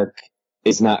story arc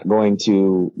is not going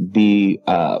to be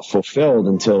fulfilled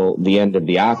until the end of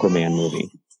the Aquaman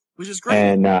movie. Which is great.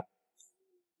 And I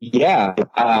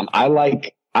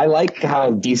like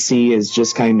how DC is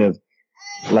just kind of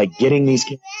like getting these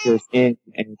characters in,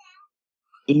 and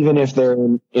even if they're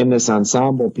in this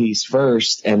ensemble piece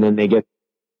first and then they get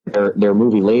their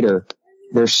movie later,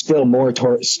 there's still more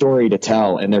story to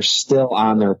tell, and they're still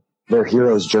on their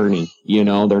hero's journey.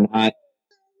 They're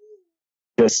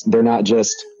not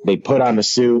just they put on the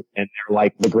suit and they're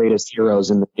like the greatest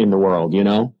heroes in the world.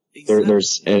 Exactly.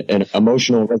 There's an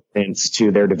emotional resonance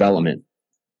to their development.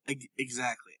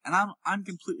 Exactly. And I'm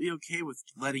completely okay with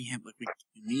letting him, like, we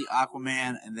meet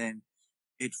Aquaman and then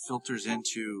it filters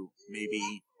into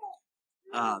maybe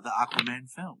the Aquaman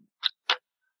film.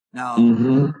 Now,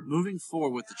 moving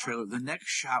forward with the trailer, the next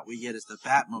shot we get is the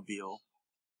Batmobile.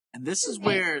 And this is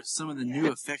where some of the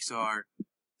new effects are.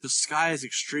 The sky is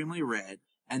extremely red.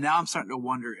 And now I'm starting to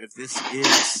wonder if this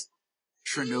is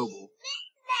Chernobyl,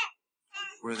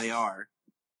 where they are.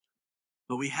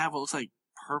 But we have what looks like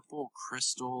purple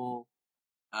crystal.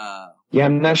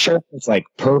 I'm not sure if it's like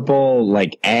purple,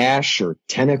 like ash or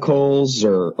tentacles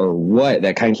or what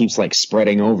that kind of keeps like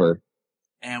spreading over.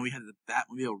 And we have the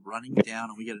Batmobile running down,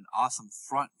 and we get an awesome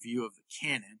front view of the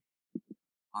cannon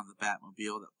on the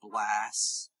Batmobile that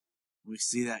blasts. We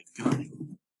see that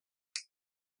gun.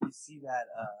 We see that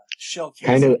shell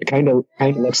casing. Kind of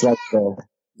looks like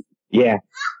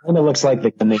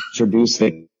when they introduced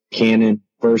the cannon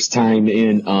first time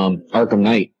in Arkham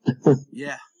Knight.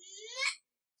 Yeah.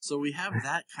 So we have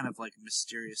that kind of like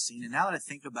mysterious scene, and now that I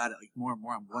think about it like more and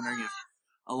more, I'm wondering if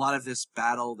a lot of this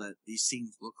battle that these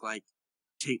scenes look like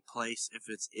take place, if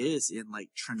it is in like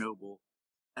Chernobyl,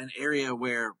 an area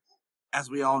where, as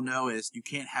we all know, is you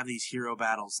can't have these hero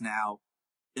battles now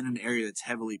in an area that's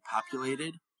heavily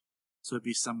populated. So it'd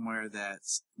be somewhere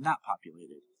that's not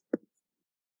populated.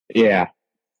 Yeah.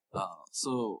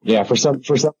 For some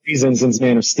reason, since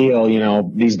Man of Steel,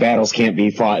 these battles can't be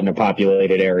fought in a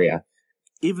populated area.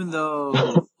 Even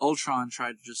though Ultron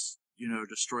tried to just,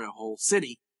 destroy a whole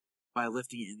city by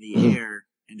lifting it in the air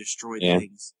and destroy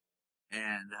things.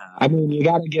 And, you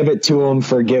gotta give it to them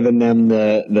for giving them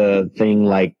the thing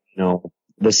like,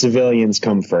 the civilians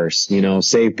come first,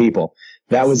 save people.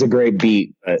 That was a great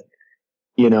beat, but,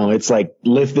 it's like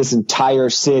lift this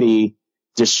entire city,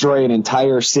 destroy an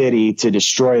entire city to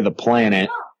destroy the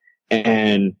planet.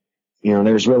 And,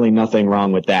 there's really nothing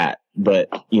wrong with that. But,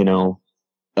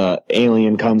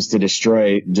 alien comes to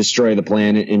destroy the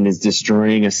planet and is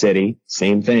destroying a city.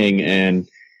 Same thing. And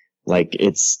like,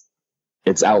 it's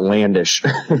outlandish.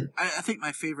 I think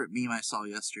my favorite meme I saw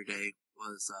yesterday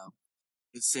was,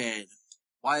 it said,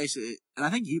 why is it, and I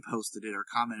think you posted it or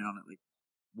commented on it, like,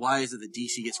 why is it that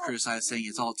DC gets criticized saying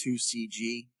it's all too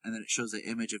CG? And then it shows the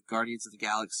image of Guardians of the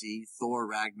Galaxy, Thor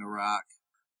Ragnarok,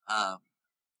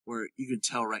 where you can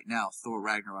tell right now Thor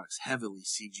Ragnarok's heavily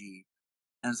CG.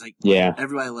 And it's like,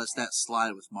 everybody lets that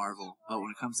slide with Marvel. But when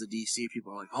it comes to DC,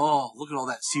 people are like, oh, look at all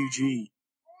that CG.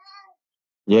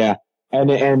 Yeah.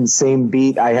 And same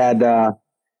beat, I had a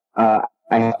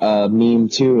meme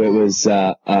too. It was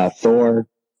Thor,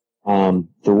 the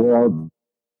world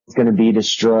is going to be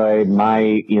destroyed.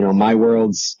 My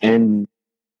world's end.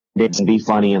 It can be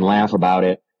funny and laugh about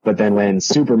it. But then when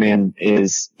Superman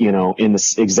is, in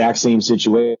the exact same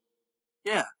situation,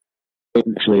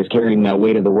 actually is carrying that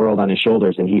weight of the world on his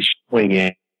shoulders, and he's showing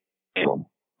it.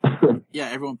 Yeah,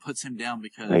 everyone puts him down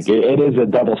because like it is a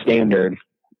double standard.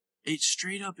 It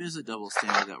straight up is a double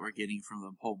standard that we're getting from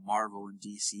the whole Marvel and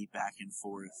DC back and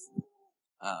forth.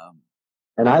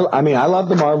 And I love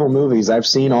the Marvel movies. I've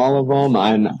seen all of them.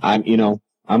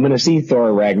 I'm going to see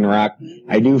Thor Ragnarok.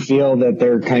 I do feel that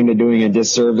they're kind of doing a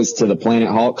disservice to the Planet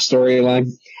Hulk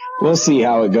storyline We'll see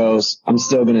how it goes. I'm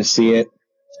still going to see it.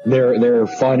 They're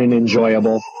fun and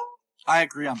enjoyable. I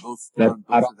agree on both. I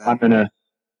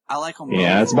like them both.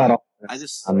 Yeah, that's about all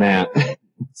on that.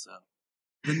 So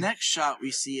the next shot we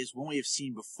see is one we have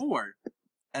seen before,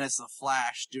 and it's the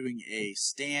Flash doing a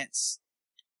stance,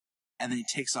 and then he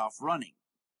takes off running.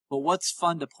 But what's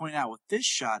fun to point out with this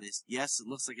shot is, yes, it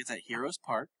looks like it's at Heroes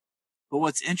Park, but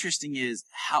what's interesting is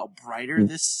how brighter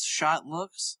this shot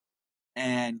looks,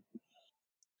 and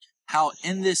how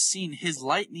in this scene his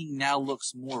lightning now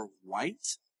looks more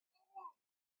white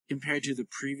compared to the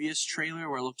previous trailer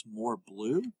where it looked more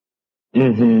blue.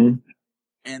 Mm-hmm.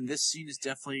 And this scene is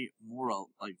definitely more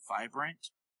like vibrant.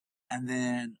 And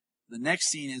then the next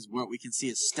scene is where we can see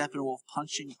is Steppenwolf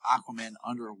punching Aquaman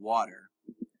underwater.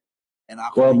 And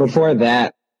Aquaman, well, before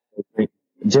that,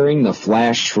 during the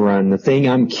Flash run, the thing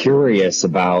I'm curious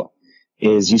about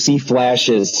is you see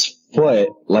Flash's foot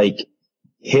like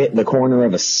hit the corner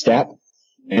of a step,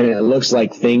 and it looks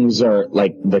like things are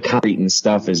like the concrete and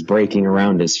stuff is breaking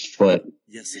around his foot.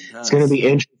 Yes, it does. It's going to be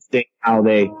interesting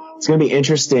it's going to be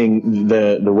interesting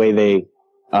the way they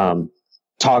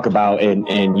talk about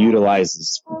and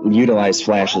utilize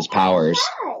Flash's powers.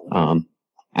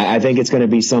 I think it's going to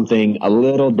be something a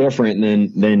little different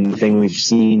than the thing we've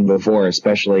seen before,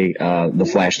 especially the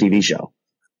Flash TV show.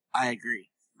 I agree.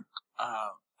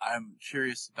 I'm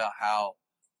curious about how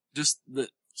just the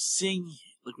seeing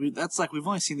we've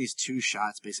only seen these two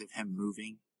shots basically of him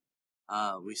moving.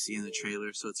 We see in the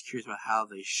trailer, so it's curious about how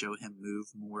they show him move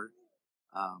more.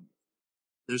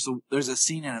 There's a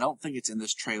scene, and I don't think it's in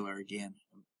this trailer again,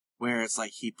 where it's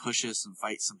like he pushes and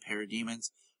fights some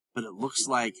parademons, but it looks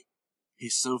like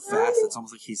he's so fast it's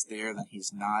almost like he's there, then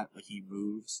he's not, like he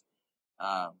moves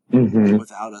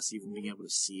without us even being able to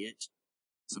see it.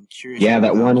 So I'm curious. Yeah,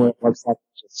 that one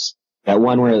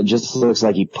where it just looks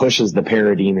like he pushes the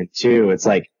parademon too. It's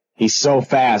like he's so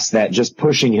fast that just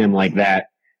pushing him like that,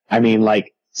 I mean,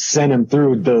 like, sent him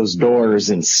through those doors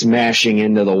and smashing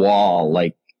into the wall,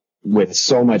 like, with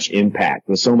so much impact,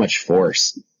 with so much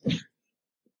force.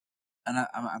 And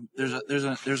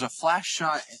there's a Flash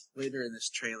shot later in this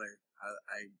trailer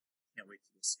I can't wait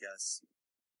to discuss.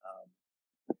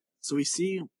 So we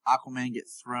see Aquaman get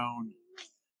thrown,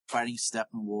 fighting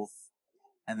Steppenwolf,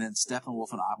 and then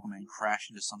Steppenwolf and Aquaman crash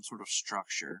into some sort of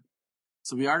structure.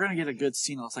 So we are going to get a good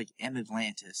scene, it looks like, in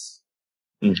Atlantis.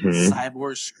 Mm-hmm.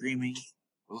 Cyborg screaming.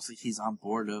 It looks like he's on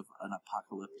board of an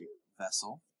apocalyptic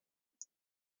vessel.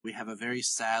 We have a very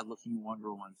sad-looking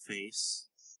Wonder Woman face.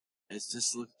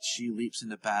 She leaps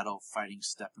into battle fighting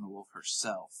Steppenwolf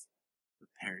herself with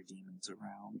parademons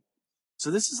around.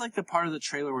 So this is like the part of the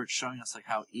trailer where it's showing us like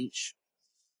how each...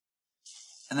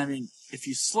 And I mean, if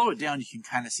you slow it down, you can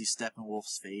kind of see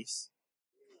Steppenwolf's face.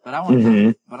 But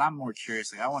I'm more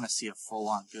curious. Like, I want to see a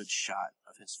full-on good shot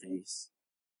of his face.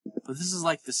 But this is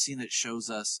like the scene that shows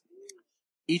us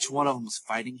each one of them is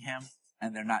fighting him,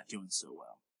 and they're not doing so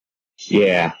well.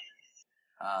 Yeah.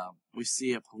 We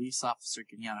see a police officer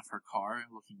getting out of her car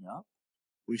and looking up.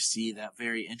 We see that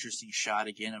very interesting shot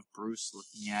again of Bruce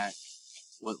looking at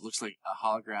what looks like a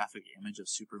holographic image of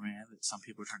Superman that some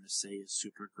people are trying to say is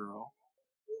Supergirl.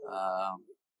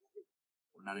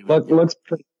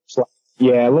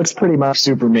 It looks pretty much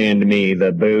Superman to me.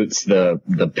 The boots,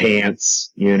 the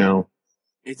pants, you know.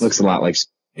 Looks a lot like...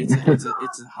 It's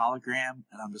a hologram,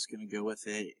 and I'm just going to go with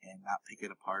it and not pick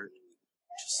it apart.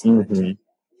 Just let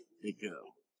it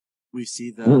go. We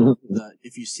see the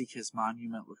if you seek his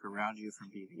monument, look around you from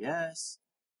BVS.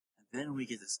 And then we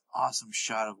get this awesome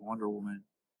shot of Wonder Woman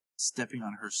stepping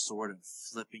on her sword and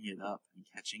flipping it up and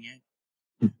catching it.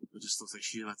 It just looks like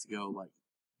she's about to go, like,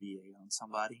 VA on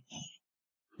somebody.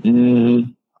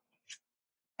 Mm-hmm.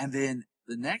 And then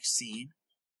the next scene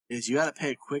is, you gotta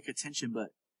pay quick attention, but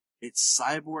it's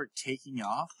Cyborg taking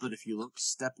off, but if you look,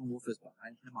 Steppenwolf is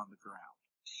behind him on the ground.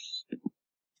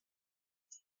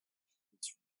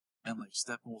 And like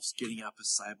Steppenwolf's getting up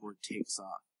as Cyborg takes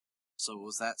off. So it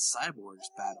was that Cyborg's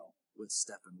battle with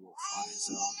Steppenwolf on his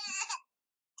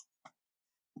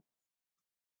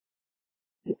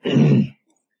own.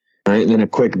 Alright, then a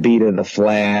quick beat of the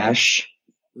Flash.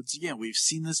 Once again, we've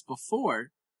seen this before,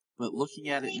 but looking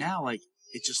at it now, like,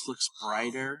 it just looks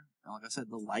brighter. And like I said,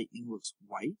 the lightning looks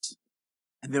white.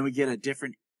 And then we get a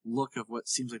different look of what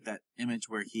seems like that image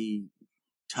where he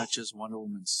touches Wonder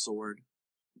Woman's sword.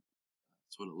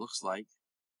 That's what it looks like.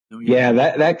 Yeah,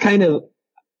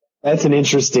 that's an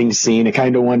interesting scene. I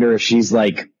kind of wonder if she's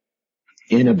like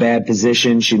in a bad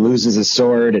position. She loses a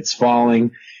sword, it's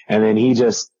falling, and then he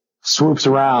just swoops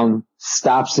around,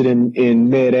 stops it in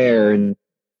midair, and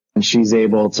she's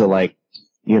able to, like,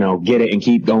 you know, get it and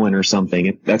keep going or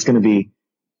something. That's going to be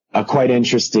a quite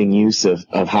interesting use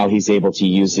of how he's able to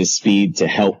use his speed to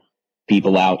help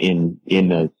people out in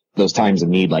those times of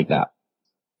need like that.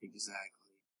 Exactly.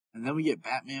 And then we get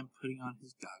Batman putting on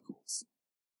his goggles.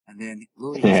 And then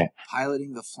Lily's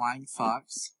piloting the Flying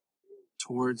Fox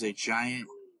towards a giant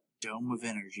dome of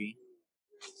energy.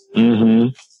 Mm-hmm.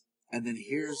 And then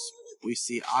we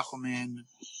see Aquaman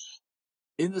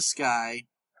in the sky,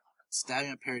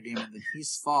 stabbing a parademon, and then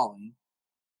he's falling.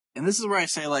 And this is where I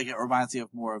say, like, it reminds me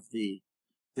of more of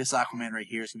this Aquaman right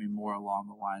here is going to be more along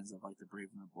the lines of, like, the Brave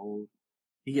and the Bold.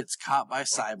 He gets caught by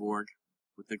Cyborg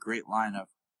with the great line of,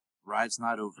 "Ride's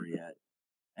not over yet."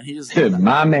 And he just...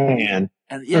 My man.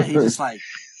 And, yeah, he's just like,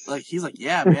 he's like,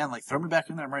 yeah, man, like, throw me back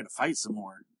in there, I'm ready to fight some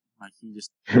more. Like, he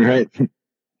just... Right.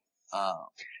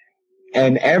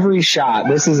 And every shot,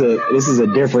 this is a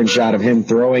different shot of him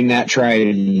throwing that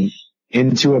trident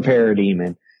into a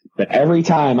parademon. But every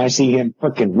time I see him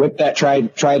fucking whip that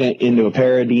trident into a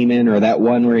parademon, or that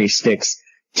one where he sticks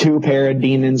 2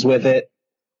 parademons with it,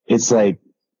 it's like,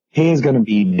 he's going to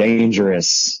be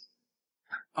dangerous.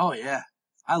 Oh, yeah.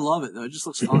 I love it, though. It just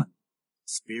looks fun.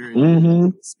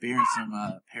 Spearing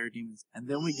some parademons. And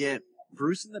then we get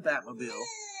Bruce in the Batmobile.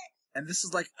 And this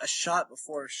is like a shot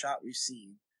before a shot we've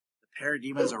seen. The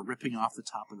parademons are ripping off the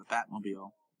top of the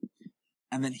Batmobile.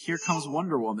 And then here comes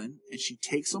Wonder Woman, and she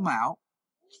takes them out.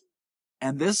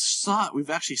 And this shot we've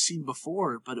actually seen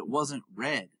before, but it wasn't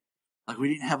red. Like, we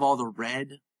didn't have all the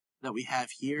red that we have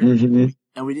here. Mm-hmm.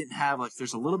 And we didn't have, like,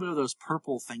 there's a little bit of those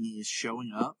purple thingies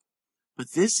showing up.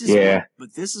 But this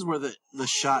is where the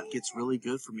shot gets really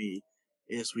good for me,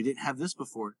 is we didn't have this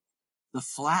before. The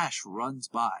Flash runs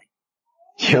by.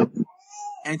 Yep.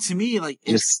 And to me, like,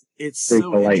 it's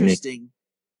so interesting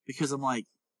because I'm like,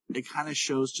 it kind of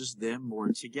shows just them more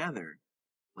together.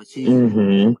 Like,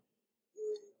 and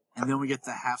then we get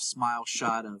the half smile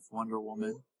shot of Wonder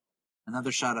Woman.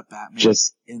 Another shot of Batman.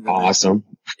 Just in the awesome.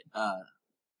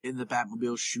 In the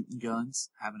Batmobile shooting guns,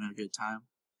 having a good time.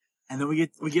 And then we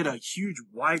get a huge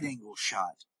wide angle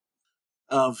shot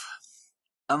of,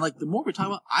 and like, the more we talk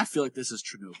about, I feel like this is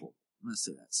Chernobyl. I'm going to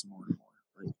say that some more and more.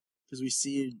 Like, because we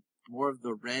see more of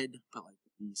the red, but like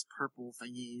these purple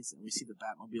thingies, and we see the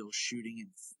Batmobile shooting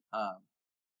and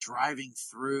driving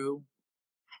through,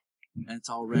 and it's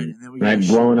all red. And then we get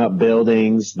blowing up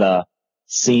buildings, the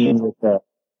scene with the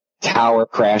tower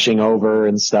crashing over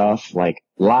and stuff, like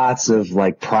lots of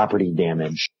like property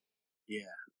damage. Yeah,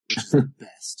 which is the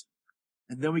best.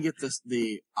 And then we get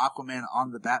the Aquaman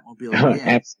on the Batmobile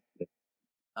again,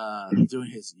 doing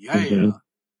his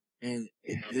and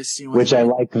this scene, which I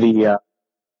like the.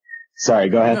 Sorry,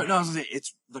 go ahead. No, I was gonna say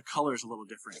the color's a little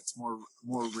different. It's more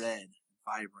red,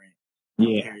 vibrant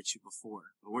compared to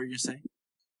before. But what were you gonna say?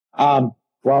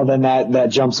 Well, then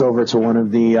that jumps over to one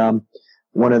of the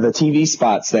TV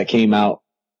spots that came out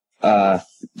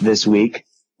this week,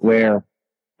 where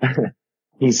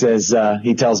he says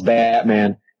he tells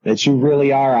Batman that you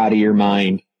really are out of your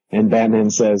mind, and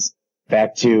Batman says,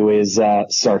 back to his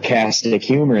sarcastic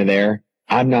humor there,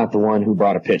 "I'm not the one who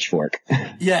brought a pitchfork."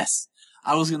 Yes,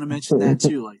 I was going to mention that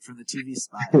too, like from the TV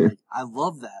spot. Like, I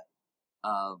love that.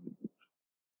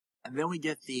 And then we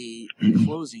get the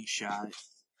closing shot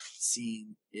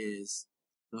scene is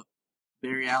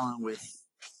Barry Allen with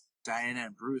Diana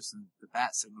and Bruce, and the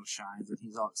bat signal shines, and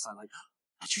he's all excited, like,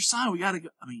 "That's your sign, we gotta go."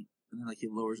 I mean, and then like he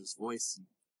lowers his voice. And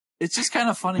it's just kind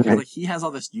of funny because like he has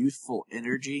all this youthful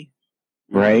energy.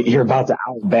 Right, you're about to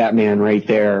out Batman right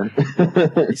there.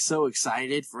 He's so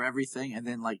excited for everything, and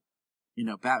then like,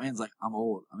 Batman's like, "I'm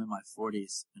old, I'm in my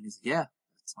 40s," and he's like, "Yeah,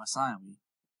 that's my sign.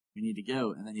 We need to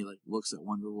go." And then he like looks at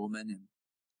Wonder Woman, and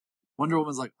Wonder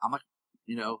Woman's like, "I'm like,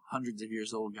 hundreds of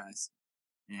years old, guys,"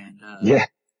 and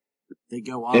they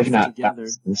go off together.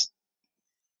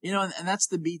 And that's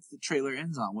the beat the trailer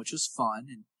ends on, which is fun,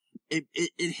 and it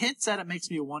hints at, it makes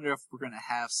me wonder if we're gonna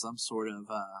have some sort of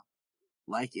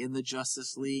like in the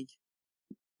Justice League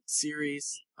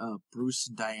series, Bruce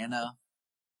and Diana,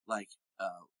 like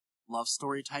love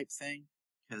story type thing,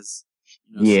 because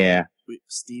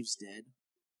Steve's dead.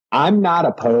 I'm not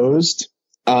opposed.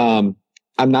 I'm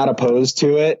not opposed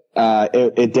to it.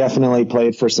 It definitely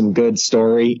played for some good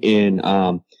story in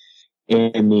the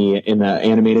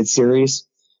animated series.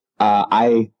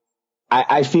 I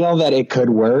feel that it could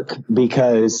work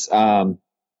because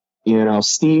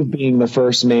Steve being the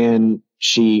first man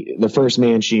she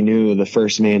knew, the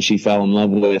first man she fell in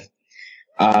love with,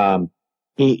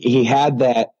 he had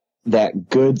that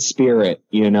good spirit,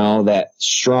 that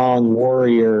strong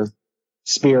warrior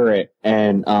spirit,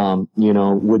 and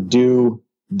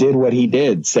did what he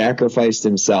did, sacrificed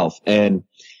himself. And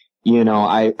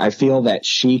I feel that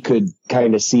she could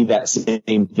kind of see that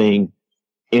same thing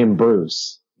in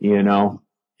Bruce, you know?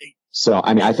 So,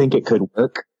 I mean, I think it could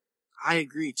work. I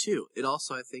agree too. It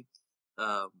also, I think,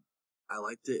 I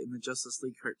liked it in the Justice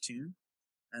League cartoon.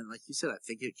 And like you said, I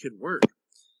think it could work.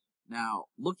 Now,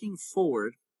 looking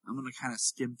forward, I'm going to kind of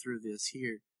skim through this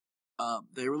here.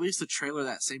 They released a trailer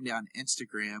that same day on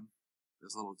Instagram. It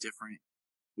was a little different.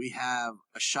 We have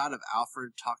a shot of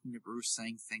Alfred talking to Bruce,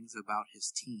 saying things about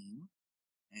his team.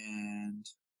 And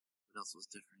what else was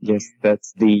different? Yes, here?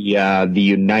 that's the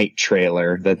Unite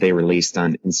trailer that they released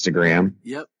on Instagram.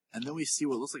 Yep. And then we see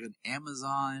what looks like an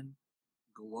Amazon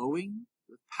glowing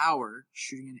with power,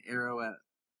 shooting an arrow at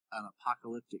an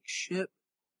apocalyptic ship.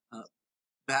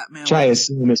 Batman. Which I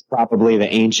assume is probably the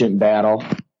ancient battle.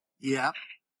 Yeah.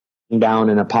 Down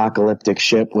an apocalyptic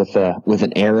ship with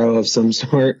an arrow of some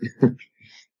sort.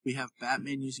 We have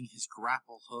Batman using his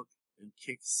grapple hook and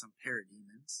kicks some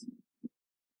parademons.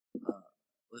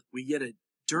 We get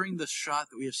during the shot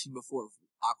that we have seen before of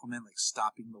Aquaman like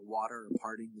stopping the water or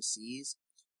parting the seas.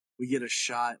 We get a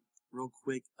shot real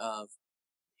quick of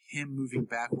him moving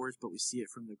backwards, but we see it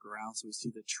from the ground, so we see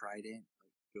the trident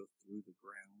go through the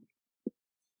ground.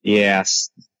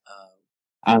 Yes.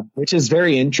 Which is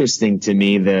very interesting to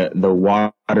me, the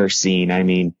water scene. I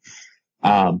mean,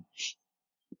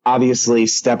 obviously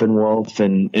Steppenwolf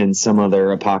and some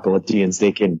other apocalyptians,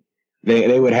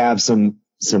 they would have some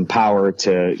power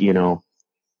to, you know,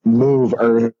 move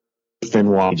earth and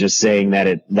water, just saying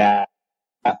that that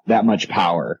much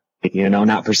power, you know,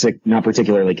 not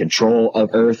particularly control of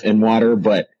earth and water,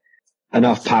 but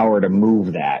enough power to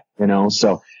move that, you know.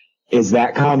 So is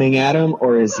that coming at him,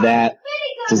 or does that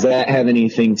have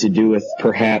anything to do with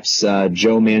perhaps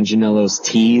Joe Manganiello's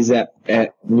tease at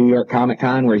New York Comic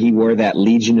Con, where he wore that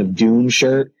Legion of Doom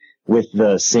shirt with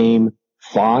the same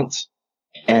font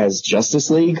as Justice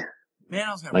League? Man,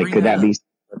 I was gonna like, bring could that up.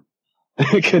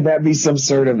 Could that be some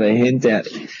sort of a hint at,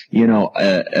 you know,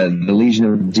 the Legion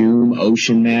of Doom,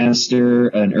 Ocean Master,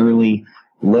 an early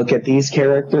look at these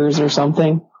characters or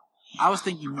something? I was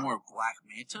thinking more of Black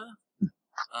Manta.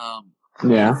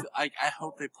 Yeah. I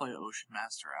hope they play Ocean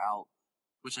Master out,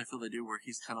 which I feel they do, where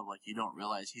he's kind of like, you don't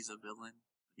realize he's a villain.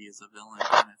 He is a villain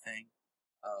kind of thing.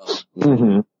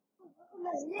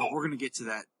 But we're going to get to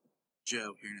that,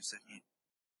 Joe, here in a second.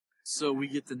 So we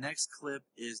get the next clip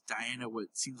is Diana, what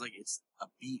seems like it's a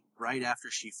beat right after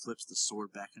she flips the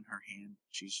sword back in her hand.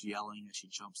 She's yelling as she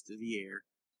jumps through the air.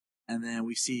 And then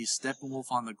we see Steppenwolf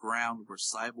on the ground where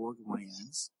Cyborg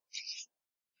lands.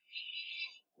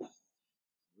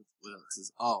 What else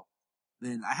is... Oh,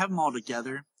 then I have them all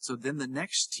together. So then the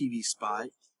next TV spot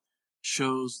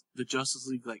shows the Justice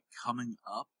League, like, coming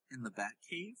up in the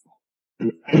Batcave.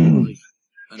 Like,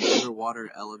 an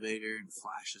underwater elevator, and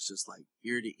Flash is just, like,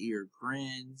 ear-to-ear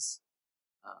grins.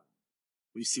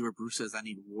 We see where Bruce says, I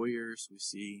need warriors. We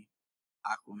see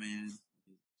Aquaman,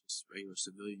 just regular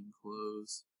civilian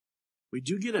clothes. We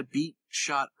do get a beat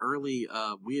shot early.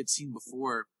 We had seen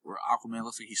before where Aquaman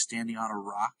looks like he's standing on a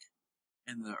rock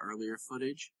in the earlier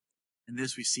footage. In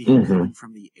this, we see him coming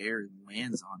from the air and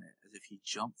lands on it as if he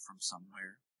jumped from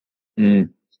somewhere.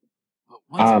 But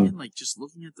once again, like, just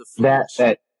looking at the footage...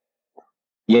 that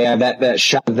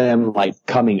shot of them, like,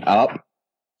 coming up,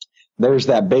 there's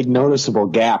that big noticeable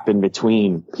gap in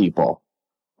between people.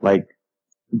 Like,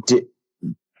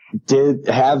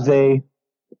 have they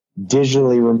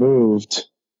digitally removed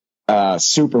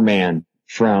Superman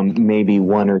from maybe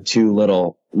one or two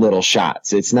little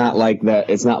shots? It's not like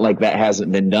that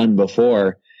hasn't been done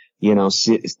before, you know,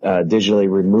 digitally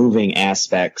removing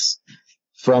aspects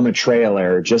from a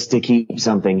trailer just to keep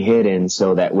something hidden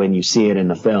so that when you see it in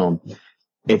the film,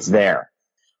 it's there.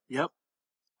 Yep.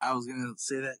 I was going to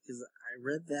say that because I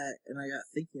read that and I got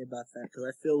thinking about that because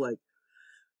I feel like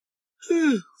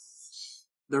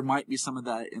there might be some of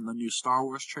that in the new Star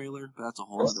Wars trailer, but that's a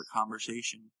whole other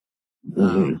conversation.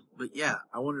 But yeah,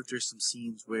 I wonder if there's some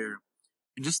scenes where,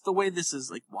 and just the way this is,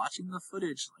 like, watching the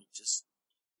footage, like, just,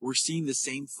 we're seeing the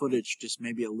same footage, just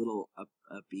maybe a little,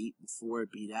 a beat before, a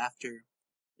beat after.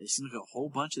 It seems like a whole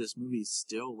bunch of this movie is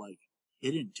still, like,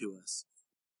 hidden to us.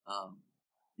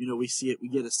 You know, we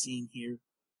get a scene here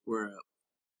where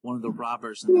one of the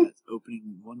robbers in that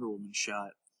opening Wonder Woman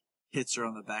shot hits her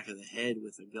on the back of the head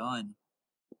with a gun,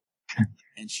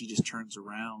 and she just turns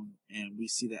around, and we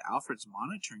see that Alfred's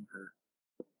monitoring her,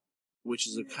 which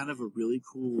is a kind of a really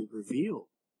cool reveal.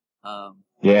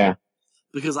 Yeah.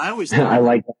 Because I always thought, I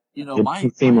like that. You know,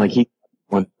 it seemed like he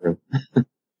went through.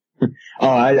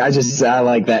 I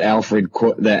like that Alfred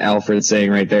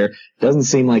saying right there. Doesn't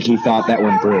seem like he thought that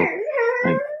went through.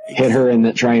 Like,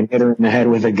 try and hit her in the head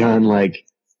with a gun, like,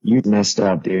 you messed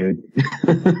up, dude.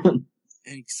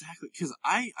 Exactly. Because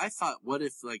I thought, what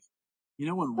if, like, You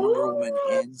know when Wonder Woman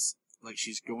ends, like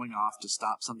she's going off to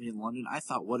stop something in London, I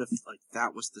thought, what if like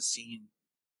that was the scene,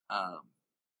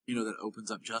 that opens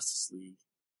up Justice League?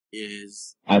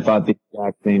 I thought the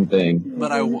exact same thing.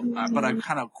 But I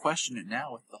kind of question it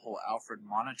now with the whole Alfred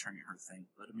monitoring her thing.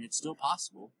 But I mean, it's still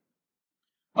possible.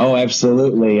 Oh,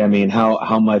 absolutely. I mean,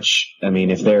 how much? I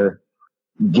mean, if they're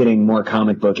getting more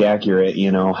comic book accurate,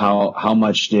 how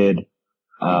much did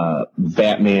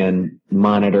Batman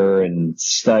monitor and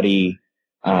study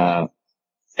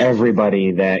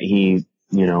everybody that he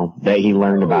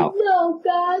learned about? No,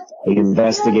 God. He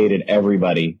investigated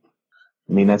everybody.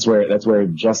 I mean, that's where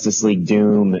Justice League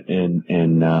Doom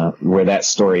and where that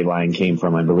storyline came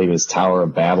from. I believe it was Tower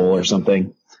of Babel or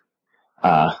something.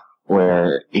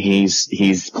 Where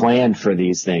he's planned for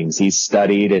these things. He's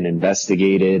studied and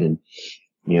investigated, and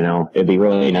it'd be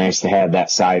really nice to have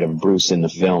that side of Bruce in the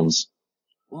films.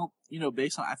 Well,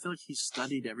 based on, I feel like he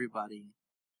studied everybody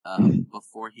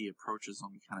before he approaches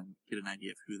them, to kind of get an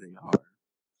idea of who they are,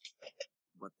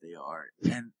 what they are.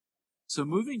 And so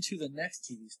moving to the next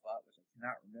TV spot, which I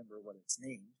cannot remember what it's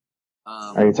named.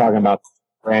 Are you talking about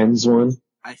Friends one?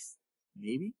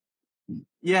 Maybe?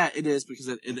 Yeah, it is, because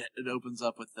it opens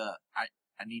up with the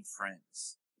I need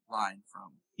friends line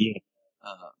from. Yeah.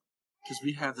 Because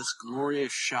we have this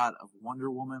glorious shot of Wonder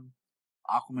Woman,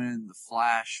 Aquaman, the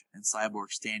Flash, and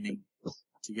Cyborg standing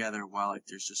together while like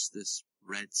there's just this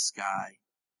red sky.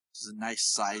 This is a nice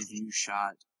side view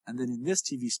shot. And then in this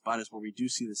TV spot is where we do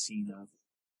see the scene of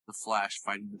the Flash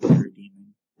fighting the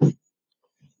Parademon.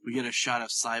 We get a shot of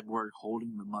Cyborg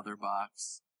holding the mother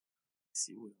box. Let's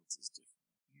see what else is different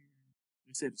here.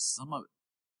 We said some of it.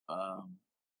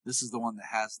 This is the one that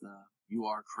has the "You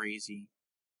are crazy.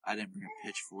 I didn't bring a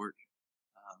pitchfork"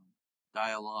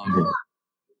 dialogue.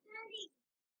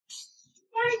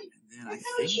 And then I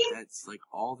think that's like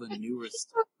all the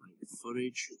newest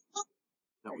footage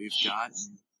that we've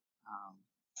gotten.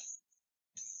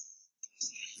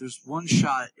 There's one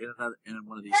shot in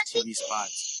one of these TV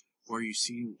spots where you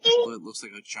see what looks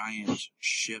like a giant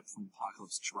ship from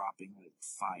Apocalypse dropping like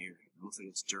fire. It looks like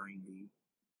it's during the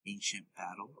ancient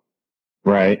battle.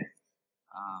 Right.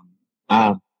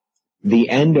 The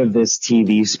end of this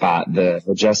TV spot, the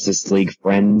Justice League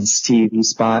Friends TV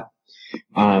spot,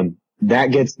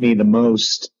 that gets me the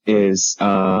most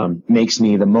makes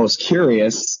me the most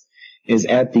curious is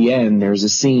at the end, there's a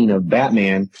scene of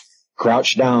Batman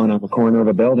crouched down on the corner of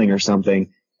a building or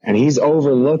something, and he's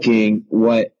overlooking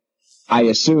what I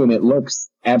assume it looks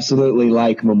absolutely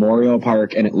like Memorial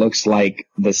Park, and it looks like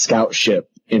the scout ship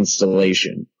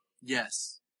installation.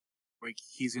 Yes. Like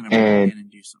he's going to break in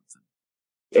and do something.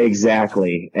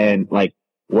 Exactly. And like,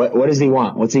 what does he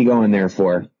want? What's he going there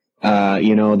for?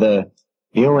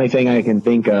 The only thing I can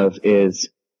think of is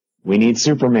we need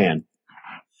Superman.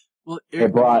 Well,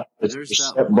 Zod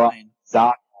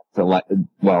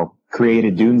to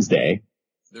created Doomsday.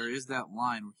 There is that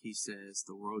line where he says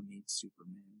the world needs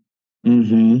Superman.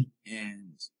 Mm-hmm.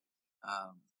 And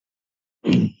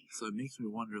so it makes me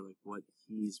wonder like what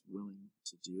he's willing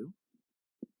to do.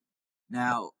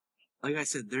 Now, like I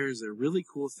said, there's a really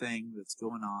cool thing that's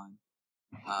going on.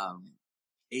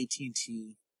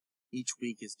 AT&T each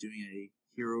week is doing a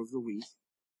Hero of the Week.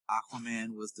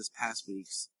 Aquaman was this past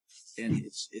week's, and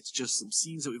it's just some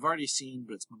scenes that we've already seen,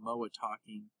 but it's Momoa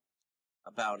talking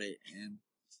about it, and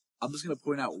I'm just gonna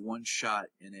point out one shot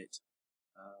in it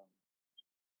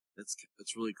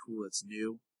that's really cool. That's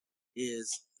new.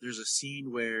 Is there's a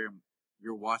scene where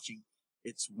you're watching.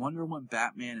 It's Wonder Woman,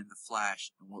 Batman, and the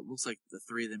Flash, and what looks like the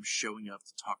three of them showing up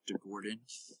to talk to Gordon.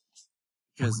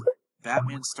 Because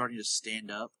Batman's starting to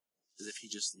stand up as if he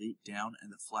just leaped down,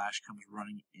 and the Flash comes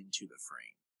running into the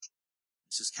frame.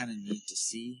 It's just kind of neat to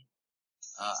see.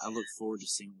 I look forward to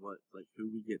seeing who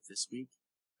we get this week.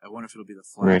 I wonder if it'll be the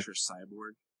Flash or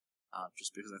Cyborg,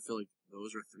 just because I feel like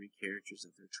those are three characters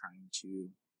that they're trying to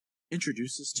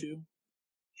introduce us to.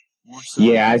 More so.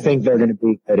 Yeah, I think they're going to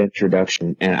be a good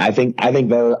introduction, and I think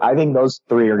those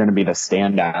three are going to be the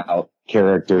standout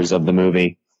characters of the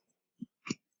movie.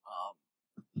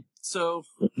 So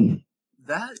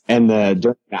that and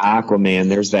during the Aquaman,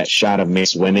 there's that shot of me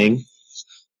swimming.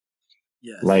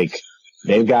 Yes. Like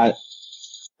they've got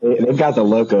the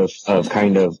look of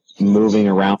kind of moving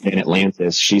around in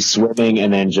Atlantis. She's swimming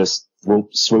and then just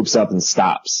swoops up and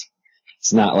stops.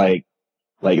 It's not like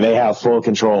they have full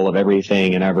control of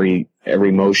everything and every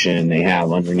motion they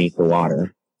have underneath the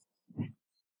water.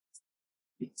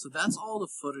 So that's all the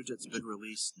footage that's been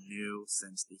released new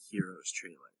since the Heroes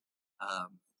trailer.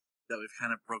 That we've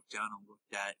kind of broke down and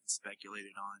looked at and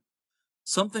speculated on.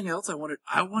 Something else I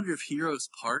wonder if Heroes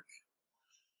Park,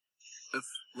 if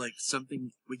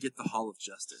something, we get the Hall of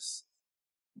Justice.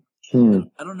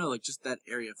 I don't know, like just that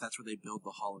area, if that's where they build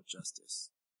the Hall of Justice.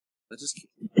 That just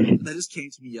came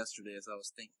to me yesterday as I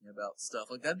was thinking about stuff.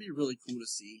 Like that'd be really cool to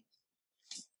see.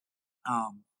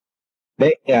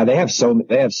 They have so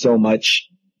much.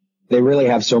 They really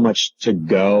have so much to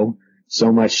go,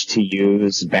 so much to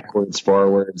use, backwards,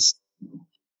 forwards.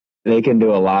 They can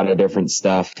do a lot of different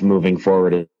stuff moving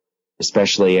forward,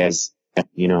 especially as,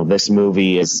 this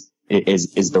movie is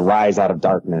the rise out of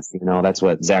darkness. That's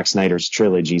what Zack Snyder's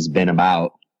trilogy's been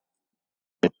about.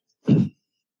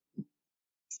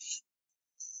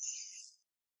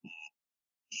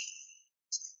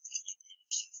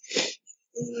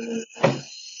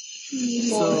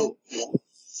 So,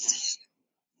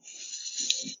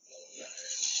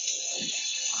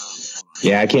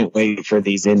 yeah, I can't wait for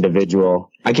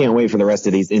the rest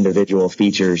of these individual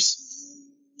features.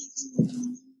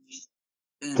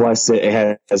 Plus, it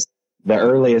has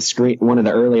one of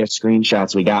the earliest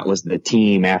screenshots we got was the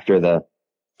team after the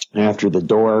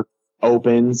door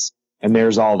opens and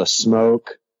there's all the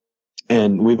smoke.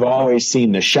 And we've always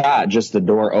seen the shot, just the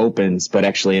door opens, but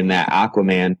actually in that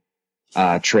Aquaman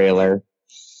trailer,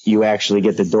 you actually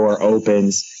get the door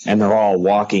opens and they're all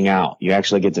walking out. You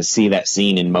actually get to see that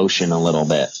scene in motion a little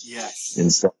bit. yes.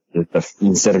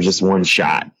 Instead of just one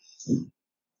shot. And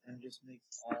it just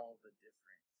makes all the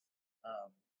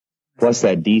difference. Plus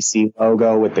that DC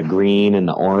logo with the green and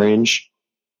the orange.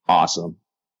 Awesome.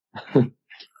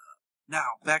 Now,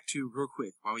 back to real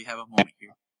quick, while we have a moment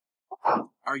here.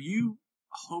 Are you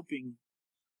hoping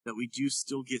that we do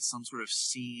still get some sort of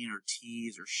scene or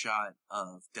tease or shot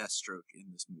of Deathstroke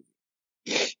in this movie?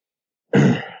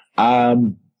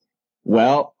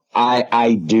 Well,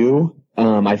 I do.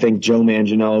 I think Joe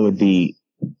Manganiello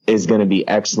is going to be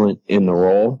excellent in the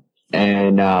role.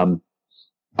 And,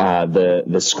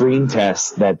 the screen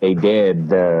test that they did,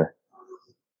 the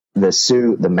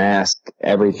suit, the mask,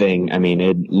 everything, I mean,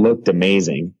 it looked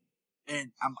amazing.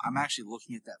 And I'm actually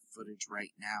looking at that footage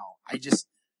right now.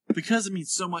 Because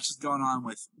so much has gone on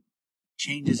with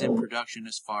changes in production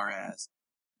as far as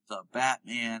the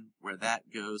Batman, where that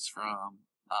goes from,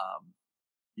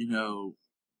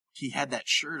 he had that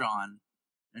shirt on,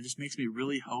 and it just makes me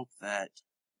really hope that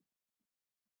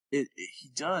he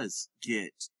does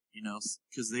get,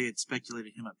 because they had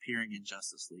speculated him appearing in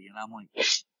Justice League, and I'm like,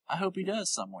 I hope he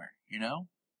does somewhere,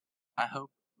 I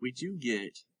hope we do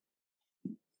get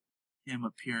him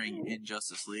appearing in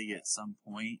Justice League at some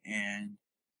point, and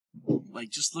like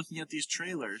just looking at these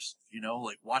trailers,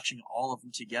 like watching all of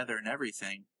them together and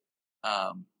everything,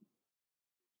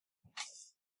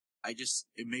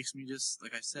 it makes me just,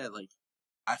 like I said, like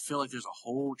I feel like there's a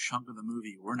whole chunk of the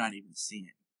movie we're not even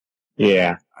seeing.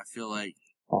 Yeah. I feel like,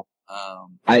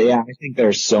 I think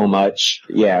there's so much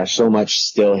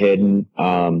still hidden.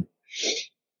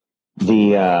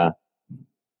 There's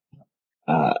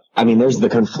the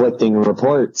conflicting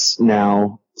reports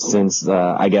now since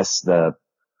I guess the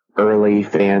early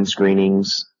fan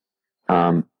screenings.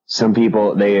 Some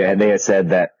people, they had said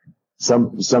that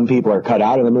some people are cut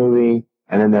out of the movie,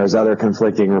 and then there's other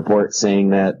conflicting reports saying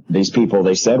that these people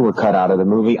they said were cut out of the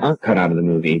movie aren't cut out of the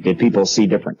movie. Did people see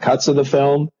different cuts of the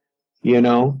film?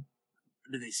 Do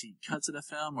they see cuts of the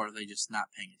film, or are they just not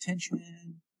paying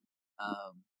attention?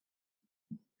 I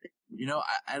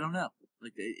don't know.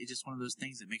 Like, it's just one of those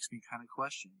things that makes me kind of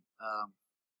question.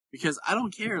 Because I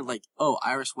don't care, like,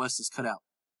 Iris West is cut out.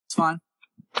 It's fine.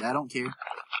 I don't care.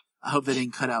 I hope they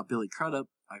didn't cut out Billy Crudup.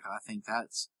 Like, I think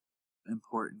that's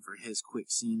important for his quick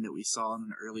scene that we saw in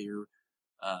an earlier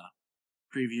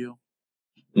preview.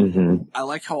 Mm-hmm. I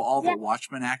like how all the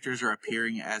Watchmen actors are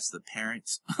appearing as the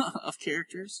parents of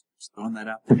characters. Just throwing that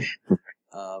out there.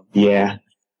 Yeah.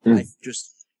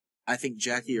 I think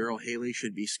Jackie Earle Haley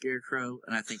should be Scarecrow,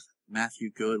 and I think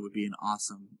Matthew Good would be an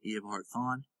awesome Eobard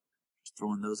Thawne. Just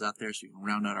throwing those out there so we can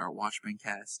round out our Watchmen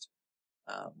cast.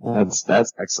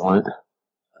 That's excellent.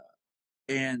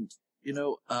 And,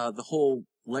 the whole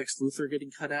Lex Luthor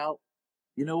getting cut out,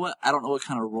 you know what? I don't know what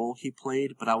kind of role he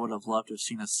played, but I would have loved to have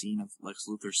seen a scene of Lex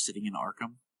Luthor sitting in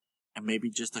Arkham, and maybe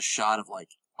just a shot of,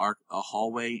 like, a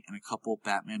hallway and a couple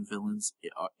Batman villains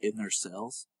in their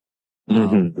cells.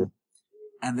 Mm-hmm.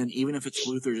 And then even if it's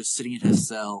Luthor just sitting in his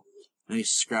cell, and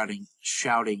he's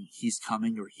shouting, he's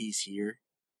coming or he's here,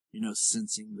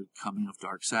 sensing the coming of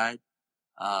Darkseid.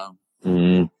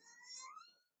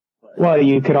 Well,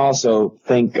 you could also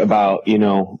think about,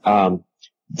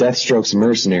 Deathstroke's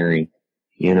mercenary,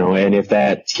 and if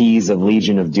that tease of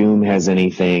Legion of Doom has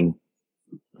anything,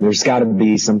 there's got to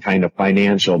be some kind of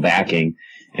financial backing,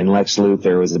 and Lex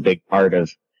Luthor was a big part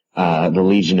of the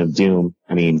Legion of Doom.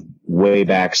 I mean, way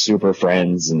back, Super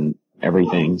Friends and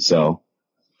everything, so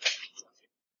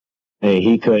Hey,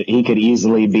 he could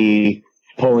easily be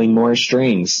pulling more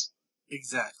strings.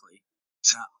 Exactly.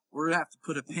 Now, we're going to have to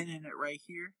put a pin in it right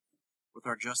here with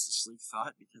our Justice League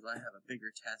thought because I have a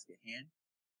bigger task at hand.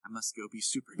 I must go be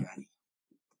Super Daddy.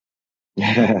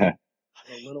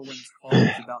 The little ones call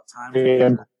it about time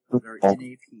for their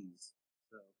NAPs.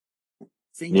 So,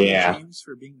 thank you, James,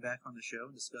 for being back on the show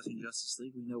and discussing Justice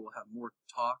League. We know we'll have more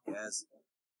talk as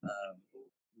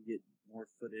we get more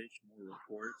footage, more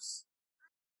reports,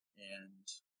 and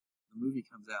the movie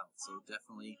comes out. So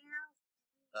definitely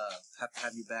have to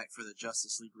have you back for the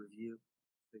Justice League review.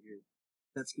 Figured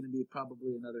that's going to be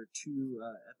probably another 2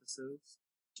 episodes.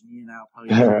 Me and I will probably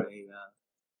do a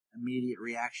immediate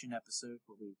reaction episode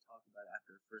where we talk about it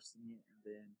after first seeing it, and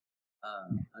then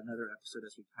another episode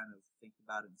as we kind of think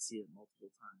about it and see it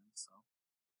multiple times. So,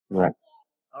 right.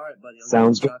 All right, buddy. I'll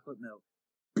Sounds get good. chocolate milk.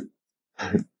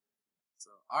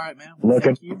 So, all right, man. Look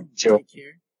Thank at you. you. Take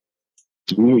care.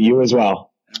 You as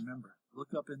well. And remember,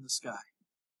 look up in the sky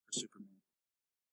for Superman.